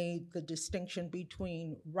made the distinction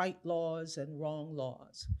between right laws and wrong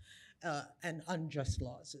laws, and unjust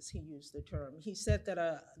laws, as he used the term. He said that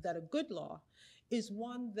a good law is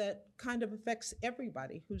one that kind of affects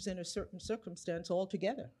everybody who's in a certain circumstance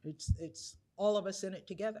altogether. It's all of us in it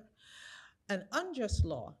together. An unjust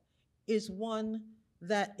law is one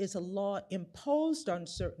that is a law imposed on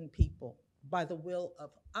certain people by the will of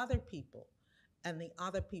other people, and the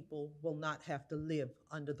other people will not have to live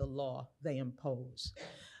under the law they impose.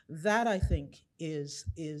 That, I think,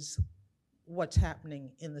 is what's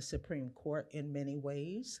happening in the Supreme Court in many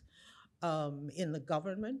ways, in the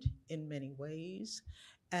government in many ways,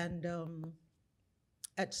 and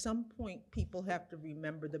at some point, people have to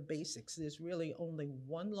remember the basics. There's really only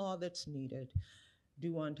one law that's needed: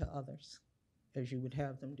 do unto others as you would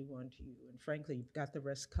have them do unto you. And frankly, you've got the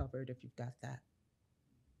rest covered if you've got that.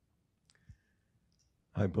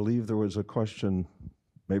 I believe there was a question.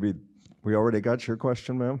 Maybe we already got your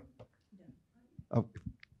question, ma'am? Yeah. Oh.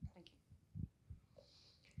 Thank you.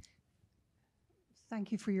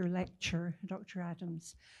 Thank you for your lecture, Dr.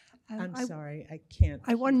 Adams. I'm sorry, I can't.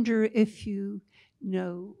 I wonder if you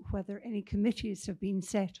know whether any committees have been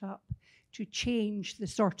set up to change the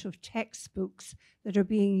sort of textbooks that are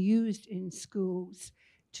being used in schools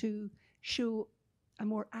to show a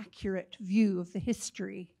more accurate view of the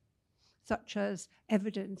history, such as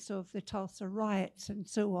evidence of the Tulsa riots and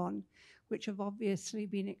so on, which have obviously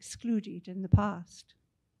been excluded in the past.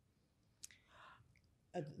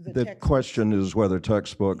 The question is whether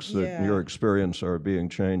textbooks that in your experience are being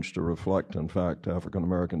changed to reflect, in fact, African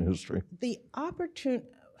American history. The opportunity,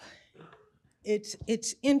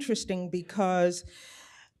 it's interesting because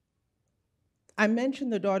I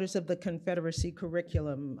mentioned the Daughters of the Confederacy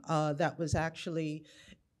curriculum that was actually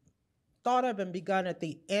thought of and begun at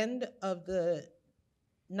the end of the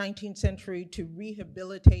 19th century to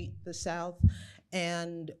rehabilitate the South,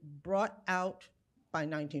 and brought out by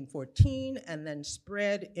 1914 and then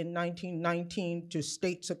spread in 1919 to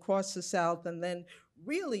states across the South, and then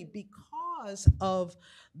really because of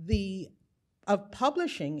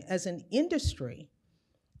publishing as an industry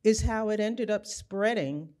is how it ended up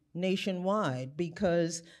spreading nationwide,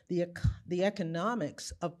 because the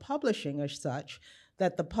economics of publishing are such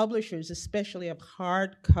that the publishers, especially of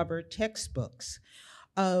hardcover textbooks,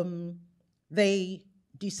 they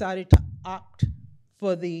decided to opt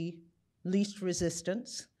for the least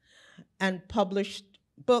resistance and published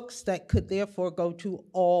books that could therefore go to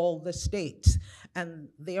all the states. And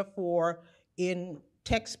therefore, in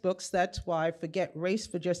textbooks, that's why, forget race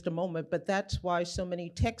for just a moment, but that's why so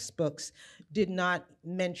many textbooks did not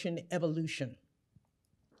mention evolution,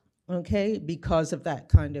 okay, because of that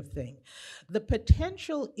kind of thing. The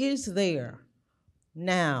potential is there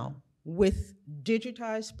now with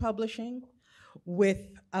digitized publishing, with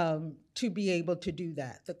to be able to do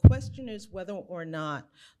that. The question is whether or not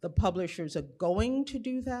the publishers are going to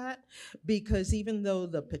do that, because even though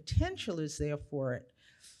the potential is there for it,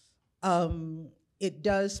 it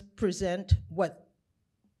does present what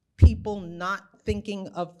people not thinking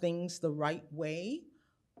of things the right way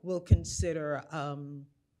will consider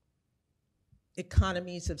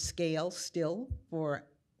economies of scale still for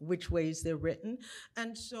which ways they're written.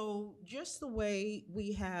 And so just the way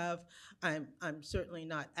we have, I'm certainly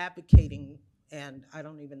not advocating, and I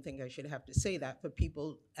don't even think I should have to say that, for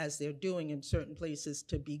people, as they're doing in certain places,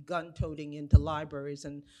 to be gun-toting into libraries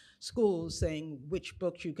and schools saying which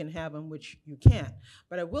books you can have and which you can't.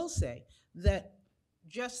 But I will say that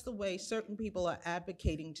just the way certain people are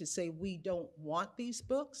advocating to say we don't want these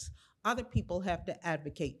books, other people have to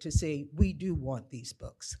advocate to say we do want these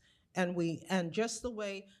books. And just the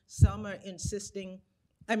way some are insisting,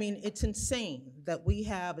 I mean, it's insane that we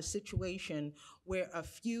have a situation where a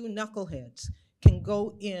few knuckleheads can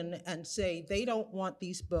go in and say they don't want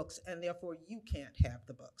these books and therefore you can't have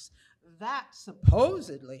the books. That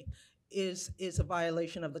supposedly is a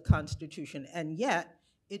violation of the Constitution, and yet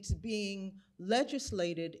it's being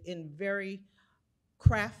legislated in very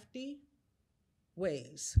crafty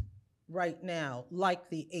ways right now, like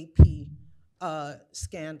the AP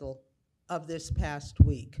scandal of this past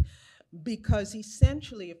week. Because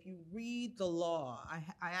essentially, if you read the law, I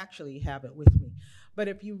actually have it with me, but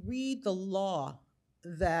if you read the law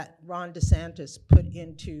that Ron DeSantis put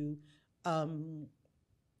into,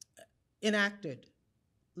 enacted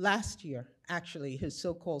last year, actually, his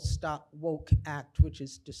so-called Stop Woke Act, which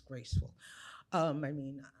is disgraceful. I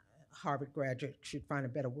mean, Harvard graduate should find a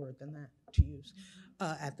better word than that to use,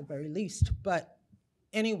 at the very least. But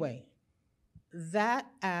anyway, that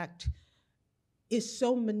act is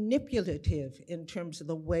so manipulative in terms of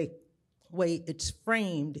the way it's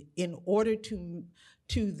framed in order to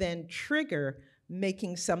then trigger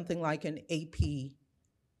making something like an AP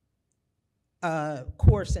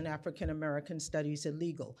course in African American Studies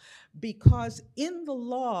illegal. Because in the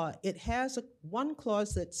law, it has one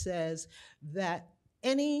clause that says that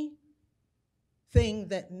anything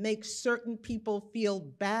that makes certain people feel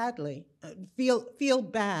badly, feel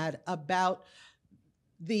bad about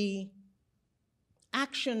the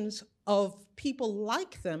actions of people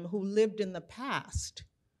like them who lived in the past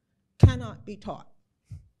cannot be taught.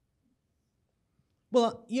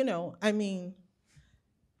 Well, you know, I mean,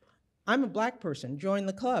 I'm a Black person, join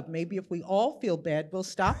the club. Maybe if we all feel bad, we'll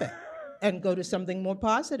stop it and go to something more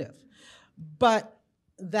positive. But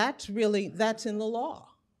that's in the law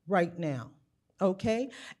right now, okay?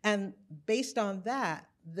 And based on that,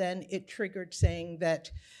 then it triggered saying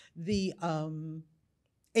that the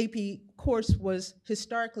AP course was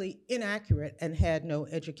historically inaccurate and had no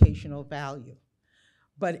educational value.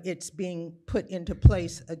 But it's being put into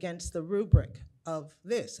place against the rubric of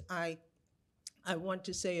this. I want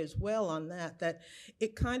to say as well on that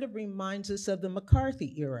it kind of reminds us of the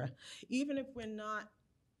McCarthy era. Even if we're not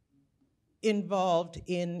involved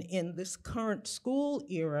in this current school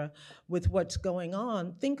era with what's going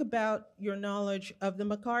on, think about your knowledge of the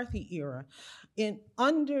McCarthy era.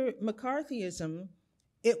 Under McCarthyism,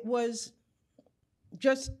 it was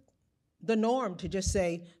just the norm to just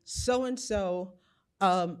say, so-and-so,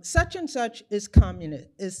 such and such is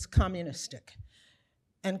communistic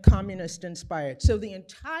and communist inspired. So the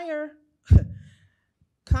entire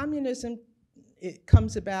communism, it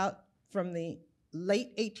comes about from the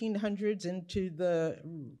late 1800s into the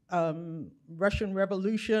Russian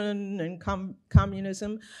Revolution and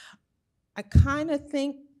communism. I kind of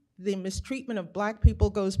think the mistreatment of Black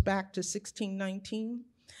people goes back to 1619,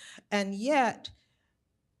 and yet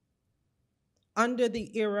under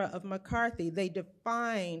the era of McCarthy, they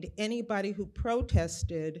defined anybody who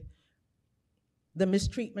protested the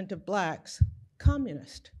mistreatment of Blacks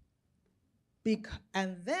communist.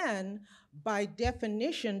 And then, by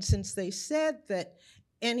definition, since they said that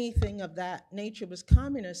anything of that nature was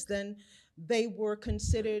communist, then they were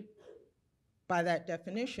considered, by that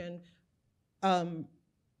definition,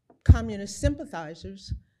 communist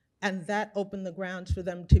sympathizers, and that opened the grounds for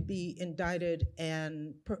them to be indicted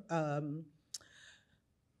and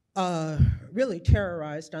really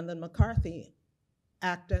terrorized on the McCarthy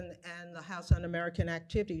Act and the House Un-American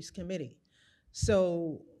Activities Committee.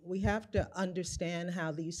 So we have to understand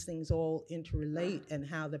how these things all interrelate and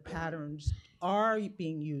how the patterns are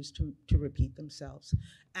being used to repeat themselves,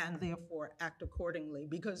 and therefore act accordingly,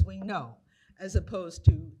 because we know, as opposed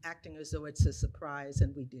to acting as though it's a surprise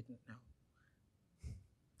and we didn't know.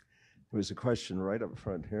 There was a question right up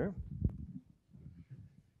front here.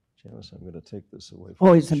 Janus, I'm going to take this away from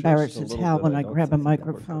Always you embarrasses just a Hal little when bit. I don't grab a think that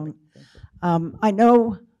worked microphone.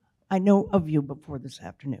 perfect. I know of you before this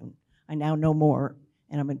afternoon. I now know more,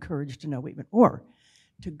 and I'm encouraged to know even more.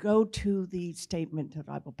 To go to the statement that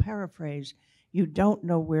I will paraphrase, you don't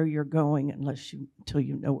know where you're going until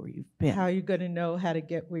you know where you've been. How are you going to know how to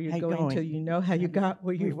get where you're How you going going? till you know how you got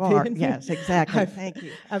where you've are. been? Yes, exactly. Thank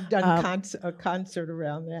you. I've done a concert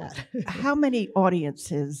around that. How many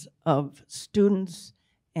audiences of students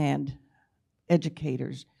and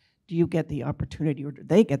educators do you get the opportunity, or do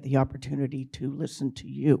they get the opportunity to listen to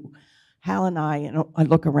you? Hal and I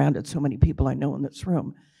look around at so many people I know in this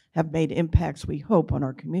room, have made impacts, we hope, on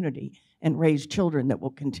our community and raised children that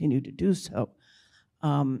will continue to do so.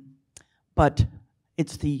 But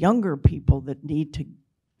it's the younger people that need to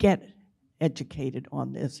get educated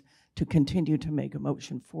on this to continue to make a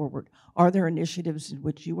motion forward. Are there initiatives in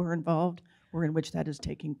which you are involved or in which that is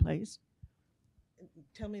taking place?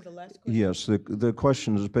 Tell me the last question. Yes, the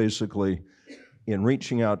question is basically, in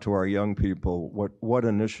reaching out to our young people, what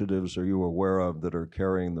initiatives are you aware of that are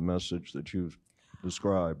carrying the message that you've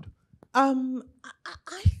described? I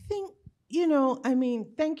think, I mean,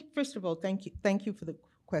 first of all, thank you for the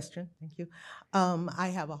question. Thank you.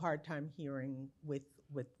 I have a hard time hearing with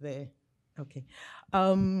the, okay.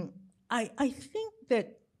 I think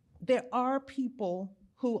that there are people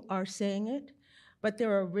who are saying it, but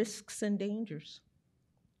there are risks and dangers.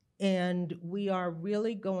 And we are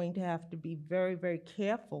really going to have to be very, very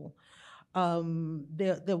careful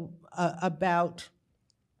about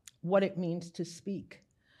what it means to speak.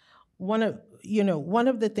 One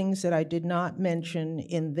of the things that I did not mention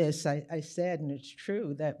in this, I said, and it's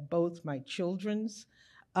true, that both my children's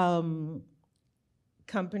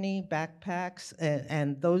company, backpacks,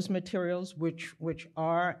 and those materials, which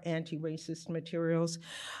are anti-racist materials,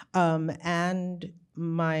 and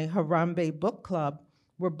my Harambe book club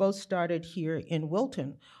were both started here in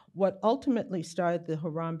Wilton. What ultimately started the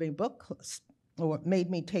Harambe book club, or what made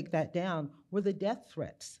me take that down, were the death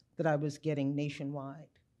threats that I was getting nationwide.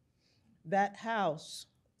 That house,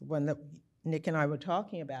 one that Nick and I were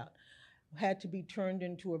talking about, had to be turned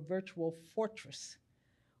into a virtual fortress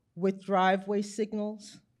with driveway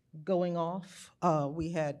signals going off.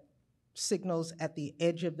 We had signals at the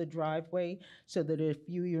edge of the driveway so that if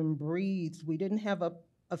you even breathed, we didn't have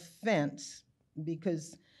a fence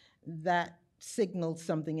because that signaled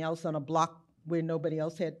something else on a block where nobody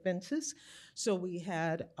else had fences. So we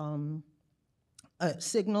had a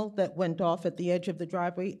signal that went off at the edge of the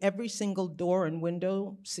driveway. Every single door and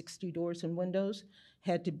window, 60 doors and windows,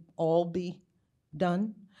 had to all be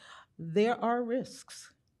done. There are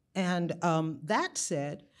risks. And that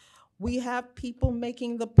said, we have people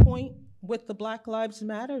making the point with the Black Lives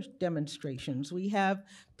Matter demonstrations. We have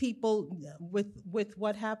people with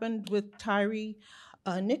what happened with Tyree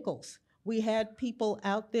Nichols. We had people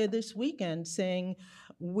out there this weekend saying,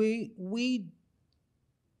 we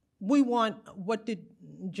want, what did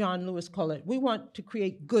John Lewis call it? We want to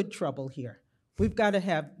create good trouble here. We've got to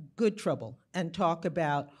have good trouble and talk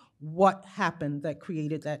about what happened that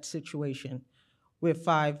created that situation where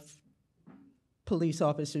 5 police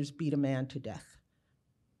officers beat a man to death,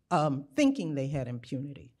 thinking they had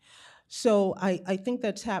impunity. So I think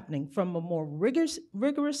that's happening. From a more rigorous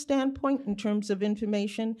standpoint in terms of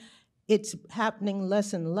information, it's happening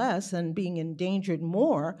less and less and being endangered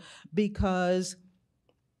more because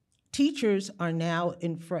teachers are now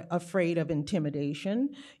afraid of intimidation.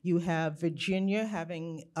 You have Virginia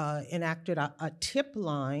having enacted a tip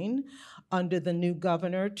line under the new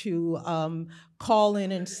governor to call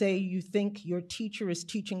in and say you think your teacher is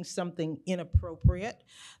teaching something inappropriate.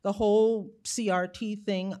 The whole CRT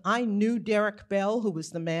thing, I knew Derek Bell, who was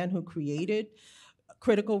the man who created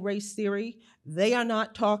critical race theory. They are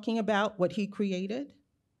not talking about what he created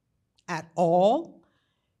at all.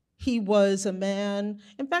 He was a man,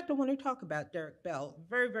 in fact, I want to talk about Derek Bell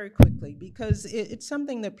very, very quickly because it's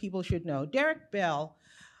something that people should know. Derek Bell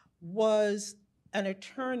was an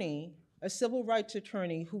attorney, a civil rights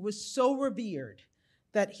attorney who was so revered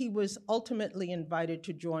that he was ultimately invited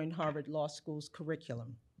to join Harvard Law School's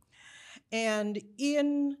curriculum. And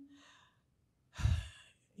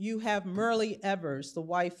you have Myrlie Evers, the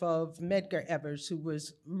wife of Medgar Evers, who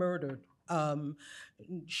was murdered.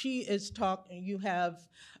 She is talking, you have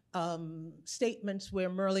statements where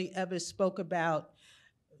Myrlie Evers spoke about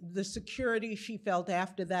the security she felt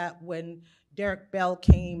after that when Derek Bell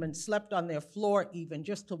came and slept on their floor even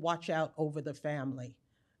just to watch out over the family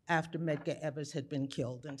after Medgar Evers had been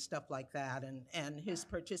killed and stuff like that, and his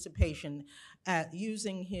participation at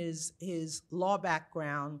using his law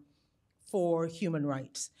background for human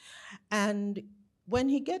rights. And when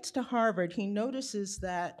he gets to Harvard, he notices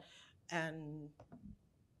that, and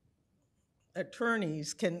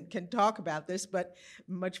attorneys can talk about this, but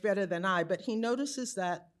much better than I, but he notices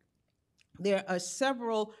that there are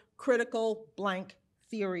several critical blank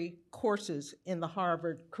theory courses in the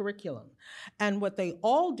Harvard curriculum. And what they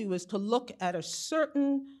all do is to look at a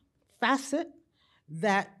certain facet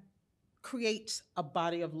that creates a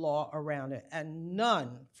body of law around it. And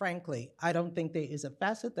none, frankly, I don't think there is a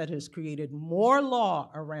facet that has created more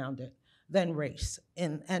law around it than race.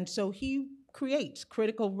 And so he creates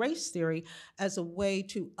critical race theory as a way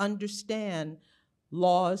to understand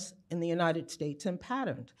laws in the United States and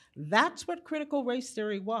patterns. That's what critical race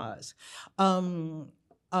theory was.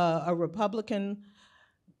 A Republican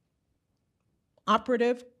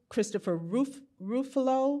operative, Christopher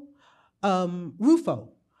Rufo,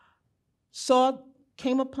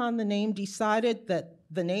 came upon the name, decided that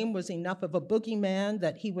the name was enough of a boogeyman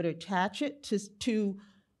that he would attach it to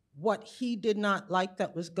what he did not like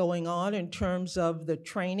that was going on in terms of the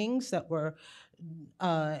trainings that were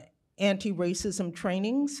anti-racism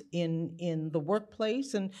trainings in the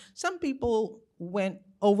workplace. And some people went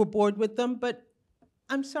overboard with them, but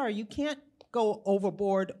I'm sorry, you can't go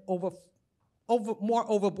overboard more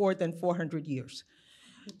overboard than 400 years.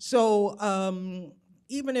 So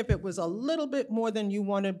even if it was a little bit more than you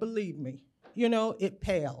wanted, believe me, you know, it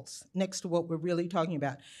pales next to what we're really talking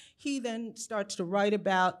about. He then starts to write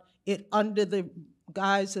about it under the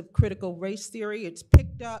guise of critical race theory. It's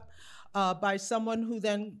picked up by someone who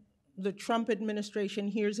then the Trump administration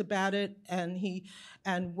hears about it,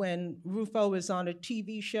 and when Rufo is on a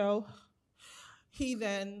TV show, he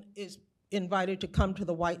then is invited to come to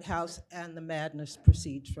the White House, and the madness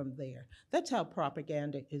proceeds from there. That's how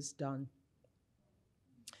propaganda is done.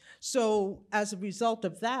 So as a result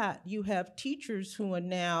of that, you have teachers who are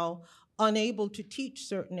now unable to teach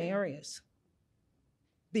certain areas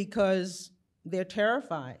because they're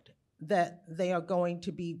terrified that they are going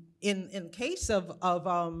to be, in case of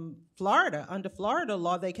Florida, under Florida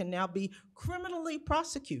law, they can now be criminally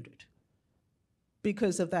prosecuted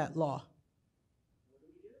because of that law.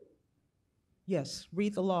 Yes,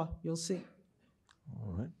 read the law, you'll see.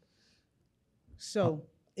 All right. So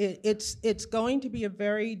it's going to be a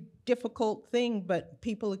very difficult thing, but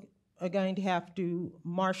people are going to have to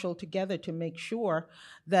marshal together to make sure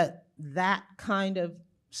that that kind of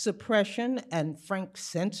suppression and frank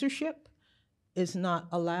censorship is not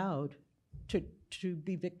allowed to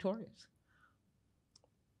be victorious.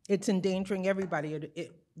 It's endangering everybody.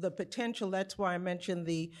 The potential, that's why I mentioned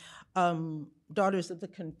the Daughters of the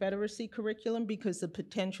Confederacy curriculum, because the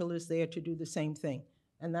potential is there to do the same thing.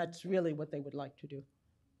 And that's really what they would like to do.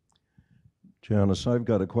 Janus, I've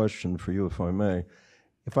got a question for you, if I may.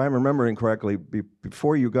 If I'm remembering correctly,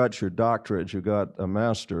 before you got your doctorate, you got a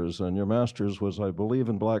master's, and your master's was, I believe,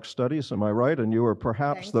 in Black Studies. Am I right? And you were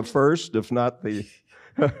perhaps the first, if not the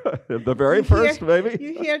the very first, maybe?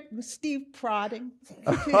 You hear Steve prodding.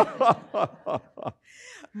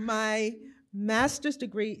 My master's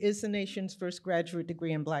degree is the nation's first graduate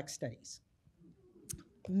degree in Black Studies.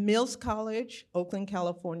 Mills College, Oakland,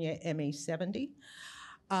 California, MA 70.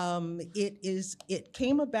 It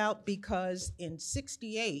came about because in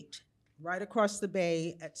 '68, right across the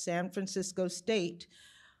bay at San Francisco State,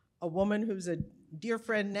 a woman who's a dear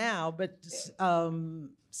friend now, but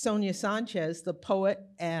Sonia Sanchez, the poet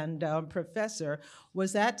and professor,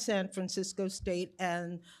 was at San Francisco State,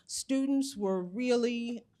 and students were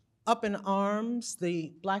really up in arms.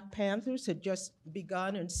 The Black Panthers had just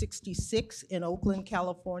begun in '66 in Oakland,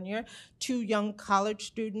 California. 2 young college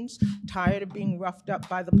students, tired of being roughed up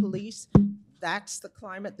by the police. That's the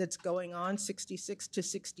climate that's going on, '66 to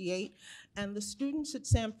 '68. And the students at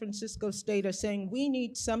San Francisco State are saying, we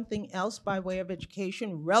need something else by way of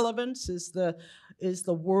education. Relevance is the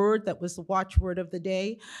word that was the watchword of the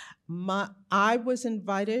day. I was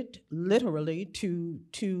invited, literally,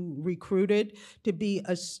 recruited to be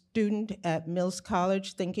a student at Mills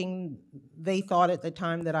College, thinking they thought at the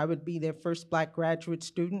time that I would be their first Black graduate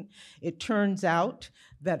student. It turns out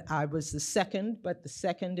that I was the second, but the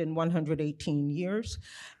second in 118 years.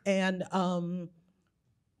 And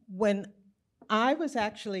when I was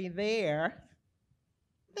actually there,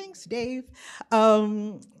 thanks, Dave,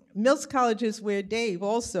 Mills College is where Dave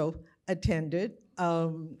also attended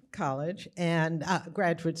college and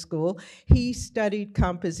graduate school. He studied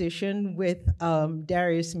composition with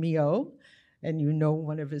Darius Milhaud, and you know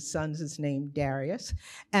one of his sons is named Darius.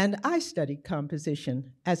 And I studied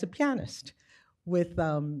composition as a pianist with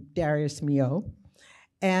Darius Milhaud,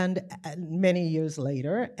 and many years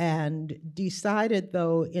later, and decided,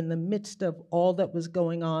 though, in the midst of all that was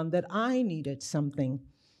going on, that I needed something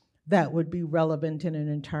that would be relevant in an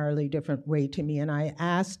entirely different way to me. And I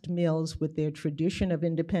asked Mills, with their tradition of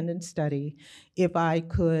independent study, if I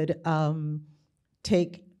could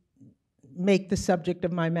make the subject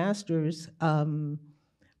of my master's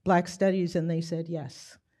Black Studies, and they said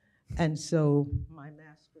yes. And so my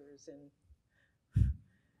master's in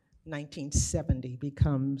 1970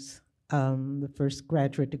 becomes the first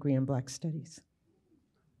graduate degree in Black Studies.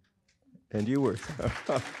 And you were...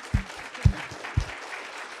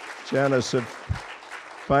 Janus,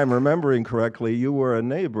 if I'm remembering correctly, you were a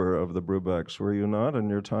neighbor of the Brubecks, were you not, in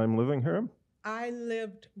your time living here?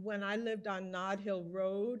 When I lived on Nod Hill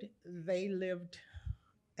Road, they lived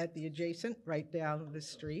at the adjacent, right down the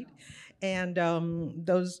street. And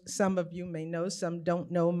some of you may know, some don't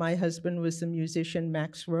know, my husband was the musician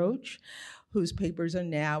Max Roach, whose papers are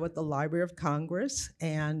now at the Library of Congress.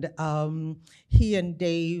 And he and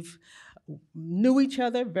Dave knew each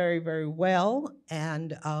other very, very well,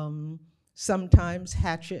 and sometimes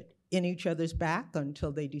hatchet in each other's back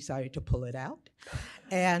until they decided to pull it out.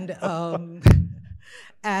 And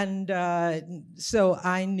so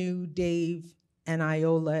I knew Dave and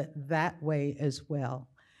Iola that way as well.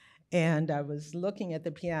 And I was looking at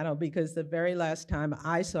the piano because the very last time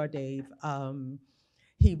I saw Dave,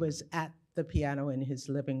 he was at the piano in his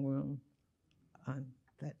living room on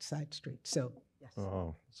that side street. So, yes.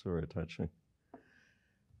 Oh, it's very touching.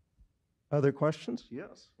 Other questions?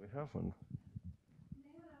 Yes, we have one.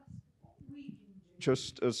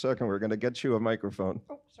 Just a second, we're going to get you a microphone.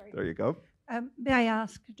 Oh, sorry. There you go. May I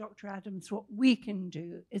ask Dr. Adams what we can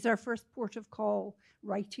do? Is our first port of call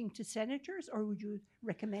writing to senators, or would you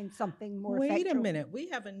recommend something more effective? Wait a minute, we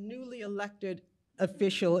have a newly elected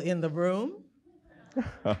official in the room.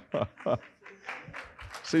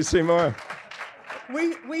 C.C. Moore.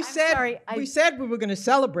 We said sorry, we said we were going to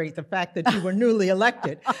celebrate the fact that you were newly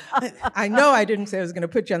elected. I know I didn't say I was going to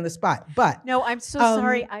put you on the spot, but No, I'm so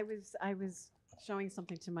sorry. I was showing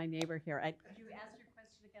something to my neighbor here. Could you ask your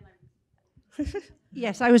question again?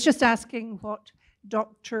 Yes, I was just asking what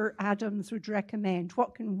Dr. Adams would recommend.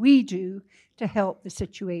 What can we do to help the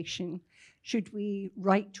situation? Should we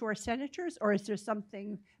write to our senators, or is there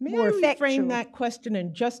something more May I effectual? reframe that question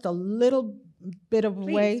in just a little bit of a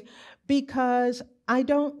way? Because I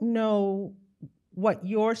don't know what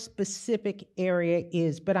your specific area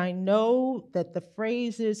is, but I know that the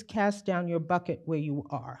phrase is cast down your bucket where you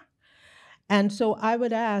are. And so I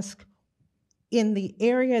would ask, in the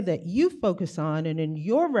area that you focus on and in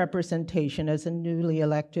your representation as a newly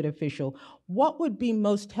elected official, what would be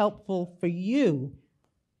most helpful for you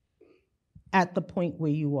at the point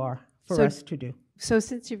where you are for us to do? So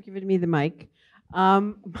since you've given me the mic,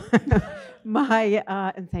 and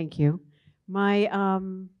thank you, my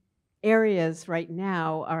areas right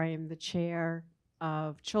now are I am the chair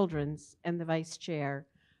of children's and the vice chair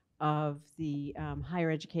of the higher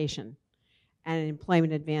education and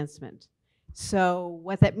employment advancement. So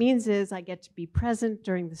what that means is I get to be present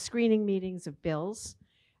during the screening meetings of bills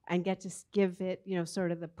and get to give it,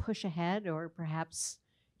 sort of the push ahead, or perhaps,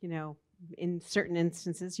 in certain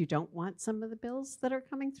instances, you don't want some of the bills that are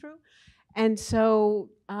coming through. And so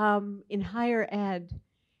in higher ed,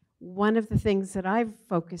 one of the things that I've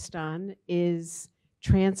focused on is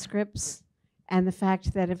transcripts, and the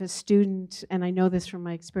fact that if a student, and I know this from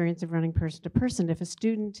my experience of running person to person, if a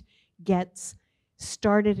student gets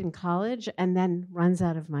started in college and then runs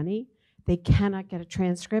out of money, they cannot get a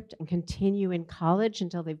transcript and continue in college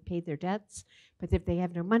until they've paid their debts. But if they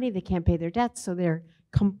have no money, they can't pay their debts, so they're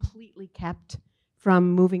completely kept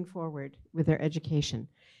from moving forward with their education.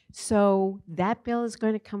 So that bill is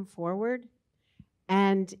going to come forward,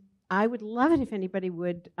 and I would love it if anybody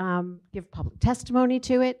would give public testimony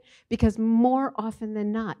to it, because more often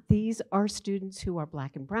than not, these are students who are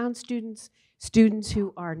black and brown students, students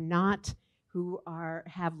who are not, who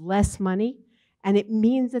have less money, and it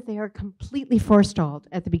means that they are completely forestalled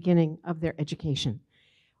at the beginning of their education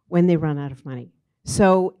when they run out of money.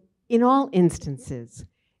 So in all instances,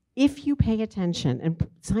 if you pay attention and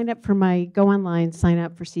sign up for go online, sign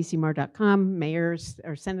up for ccmar.com, Mayor's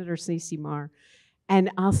or Senator CC Mar,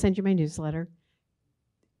 and I'll send you my newsletter.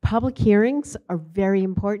 Public hearings are very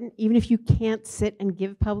important. Even if you can't sit and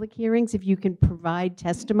give public hearings, if you can provide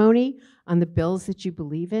testimony on the bills that you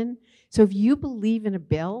believe in. So if you believe in a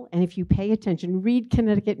bill, and if you pay attention, read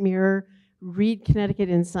Connecticut Mirror, read Connecticut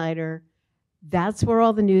Insider, that's where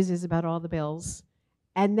all the news is about all the bills,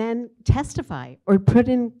 and then testify or put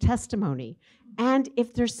in testimony. And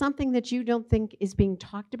if there's something that you don't think is being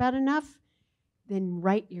talked about enough, then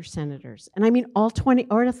write your senators. And I mean all 20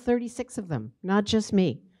 or 36 of them, not just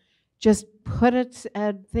me. Just put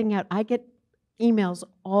a thing out. I get emails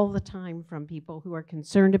all the time from people who are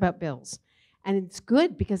concerned about bills. And it's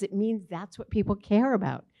good because it means that's what people care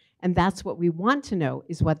about. And that's what we want to know,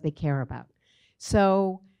 is what they care about.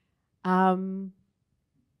 So, I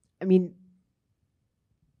mean,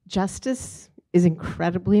 justice is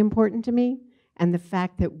incredibly important to me. And the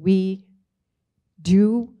fact that we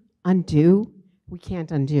do undo, we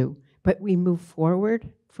can't undo, but we move forward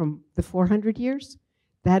from the 400 years,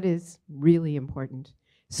 that is really important.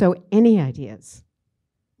 So any ideas,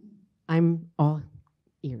 I'm all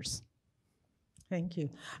ears. Thank you.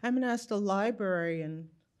 I'm going to ask the librarian,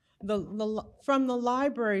 from the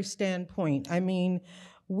library standpoint, I mean,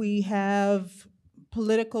 we have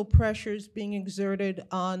political pressures being exerted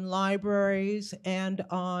on libraries and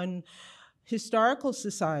on historical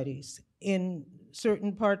societies in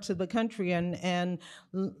certain parts of the country, and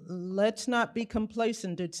let's not be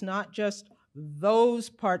complacent. It's not just those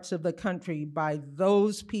parts of the country by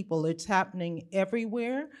those people. It's happening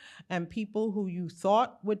everywhere, and people who you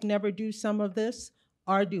thought would never do some of this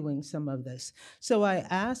are doing some of this. So I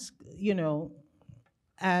ask,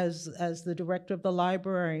 as the director of the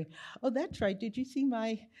library, oh, that's right, did you see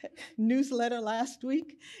my newsletter last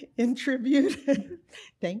week in tribute?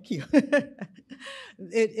 Thank you.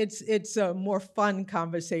 It's a more fun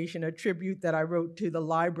conversation, a tribute that I wrote to the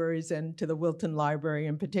libraries and to the Wilton Library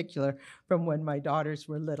in particular from when my daughters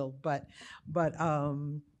were little. But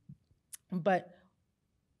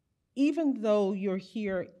even though you're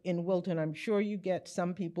here in Wilton, I'm sure you get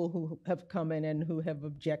some people who have come in and who have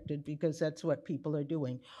objected, because that's what people are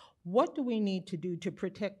doing. What do we need to do to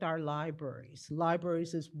protect our libraries?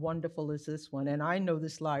 Libraries as wonderful as this one, and I know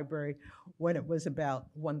this library when it was about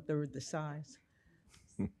 1/3 the size.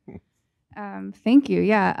 Thank you.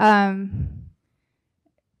 Yeah,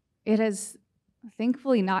 it has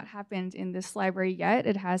thankfully not happened in this library yet.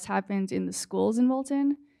 It has happened in the schools in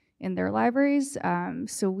Wilton, in their libraries.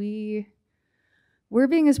 So we're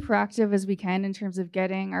being as proactive as we can in terms of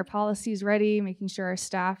getting our policies ready, making sure our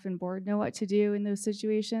staff and board know what to do in those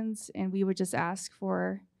situations. And we would just ask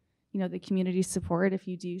for, the community support if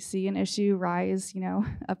you do see an issue rise,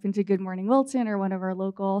 up into Good Morning Wilton or one of our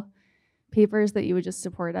local papers, that you would just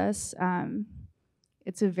support us.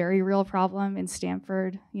 It's a very real problem in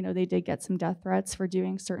Stamford. They did get some death threats for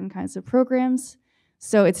doing certain kinds of programs.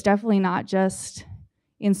 So it's definitely not just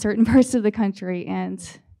in certain parts of the country,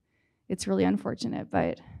 and it's really unfortunate,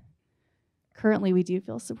 but currently we do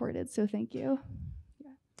feel supported, so thank you.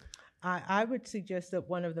 I would suggest that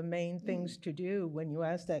one of the main things to do when you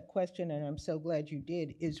ask that question, and I'm so glad you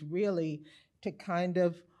did, is really to kind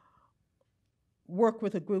of work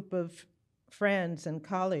with a group of friends and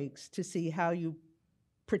colleagues to see how you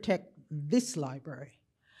protect this library,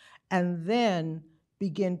 and then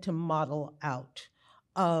begin to model out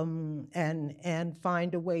and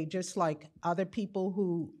find a way, just like other people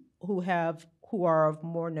who are of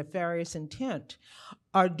more nefarious intent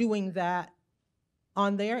are doing that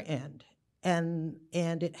on their end, and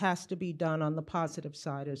it has to be done on the positive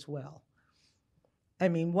side as well. I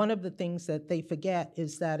mean, one of the things that they forget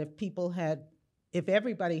is that if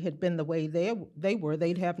everybody had been the way they were,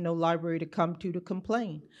 they'd have no library to come to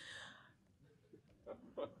complain.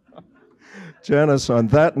 Janus, on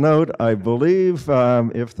that note, I believe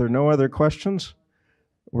if there are no other questions,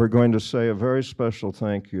 we're going to say a very special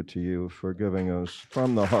thank you to you for giving us,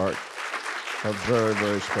 from the heart, a very,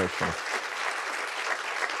 very special.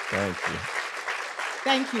 Thank you.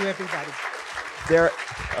 Thank you, everybody.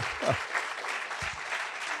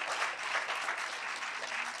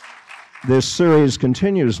 This series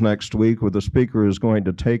continues next week with a speaker who's going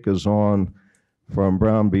to take us on from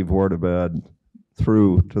Brown v. Vortabad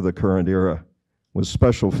through to the current era, with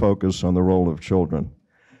special focus on the role of children.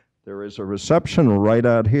 There is a reception right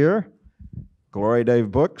out here. Glory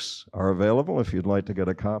Dave books are available if you'd like to get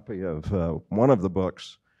a copy of one of the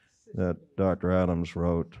books that Dr. Adams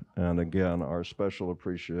wrote. And again, our special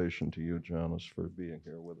appreciation to you, Janus, for being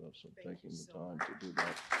here with us and taking the time to do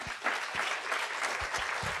that.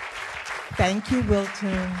 Thank you,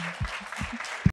 Wilton.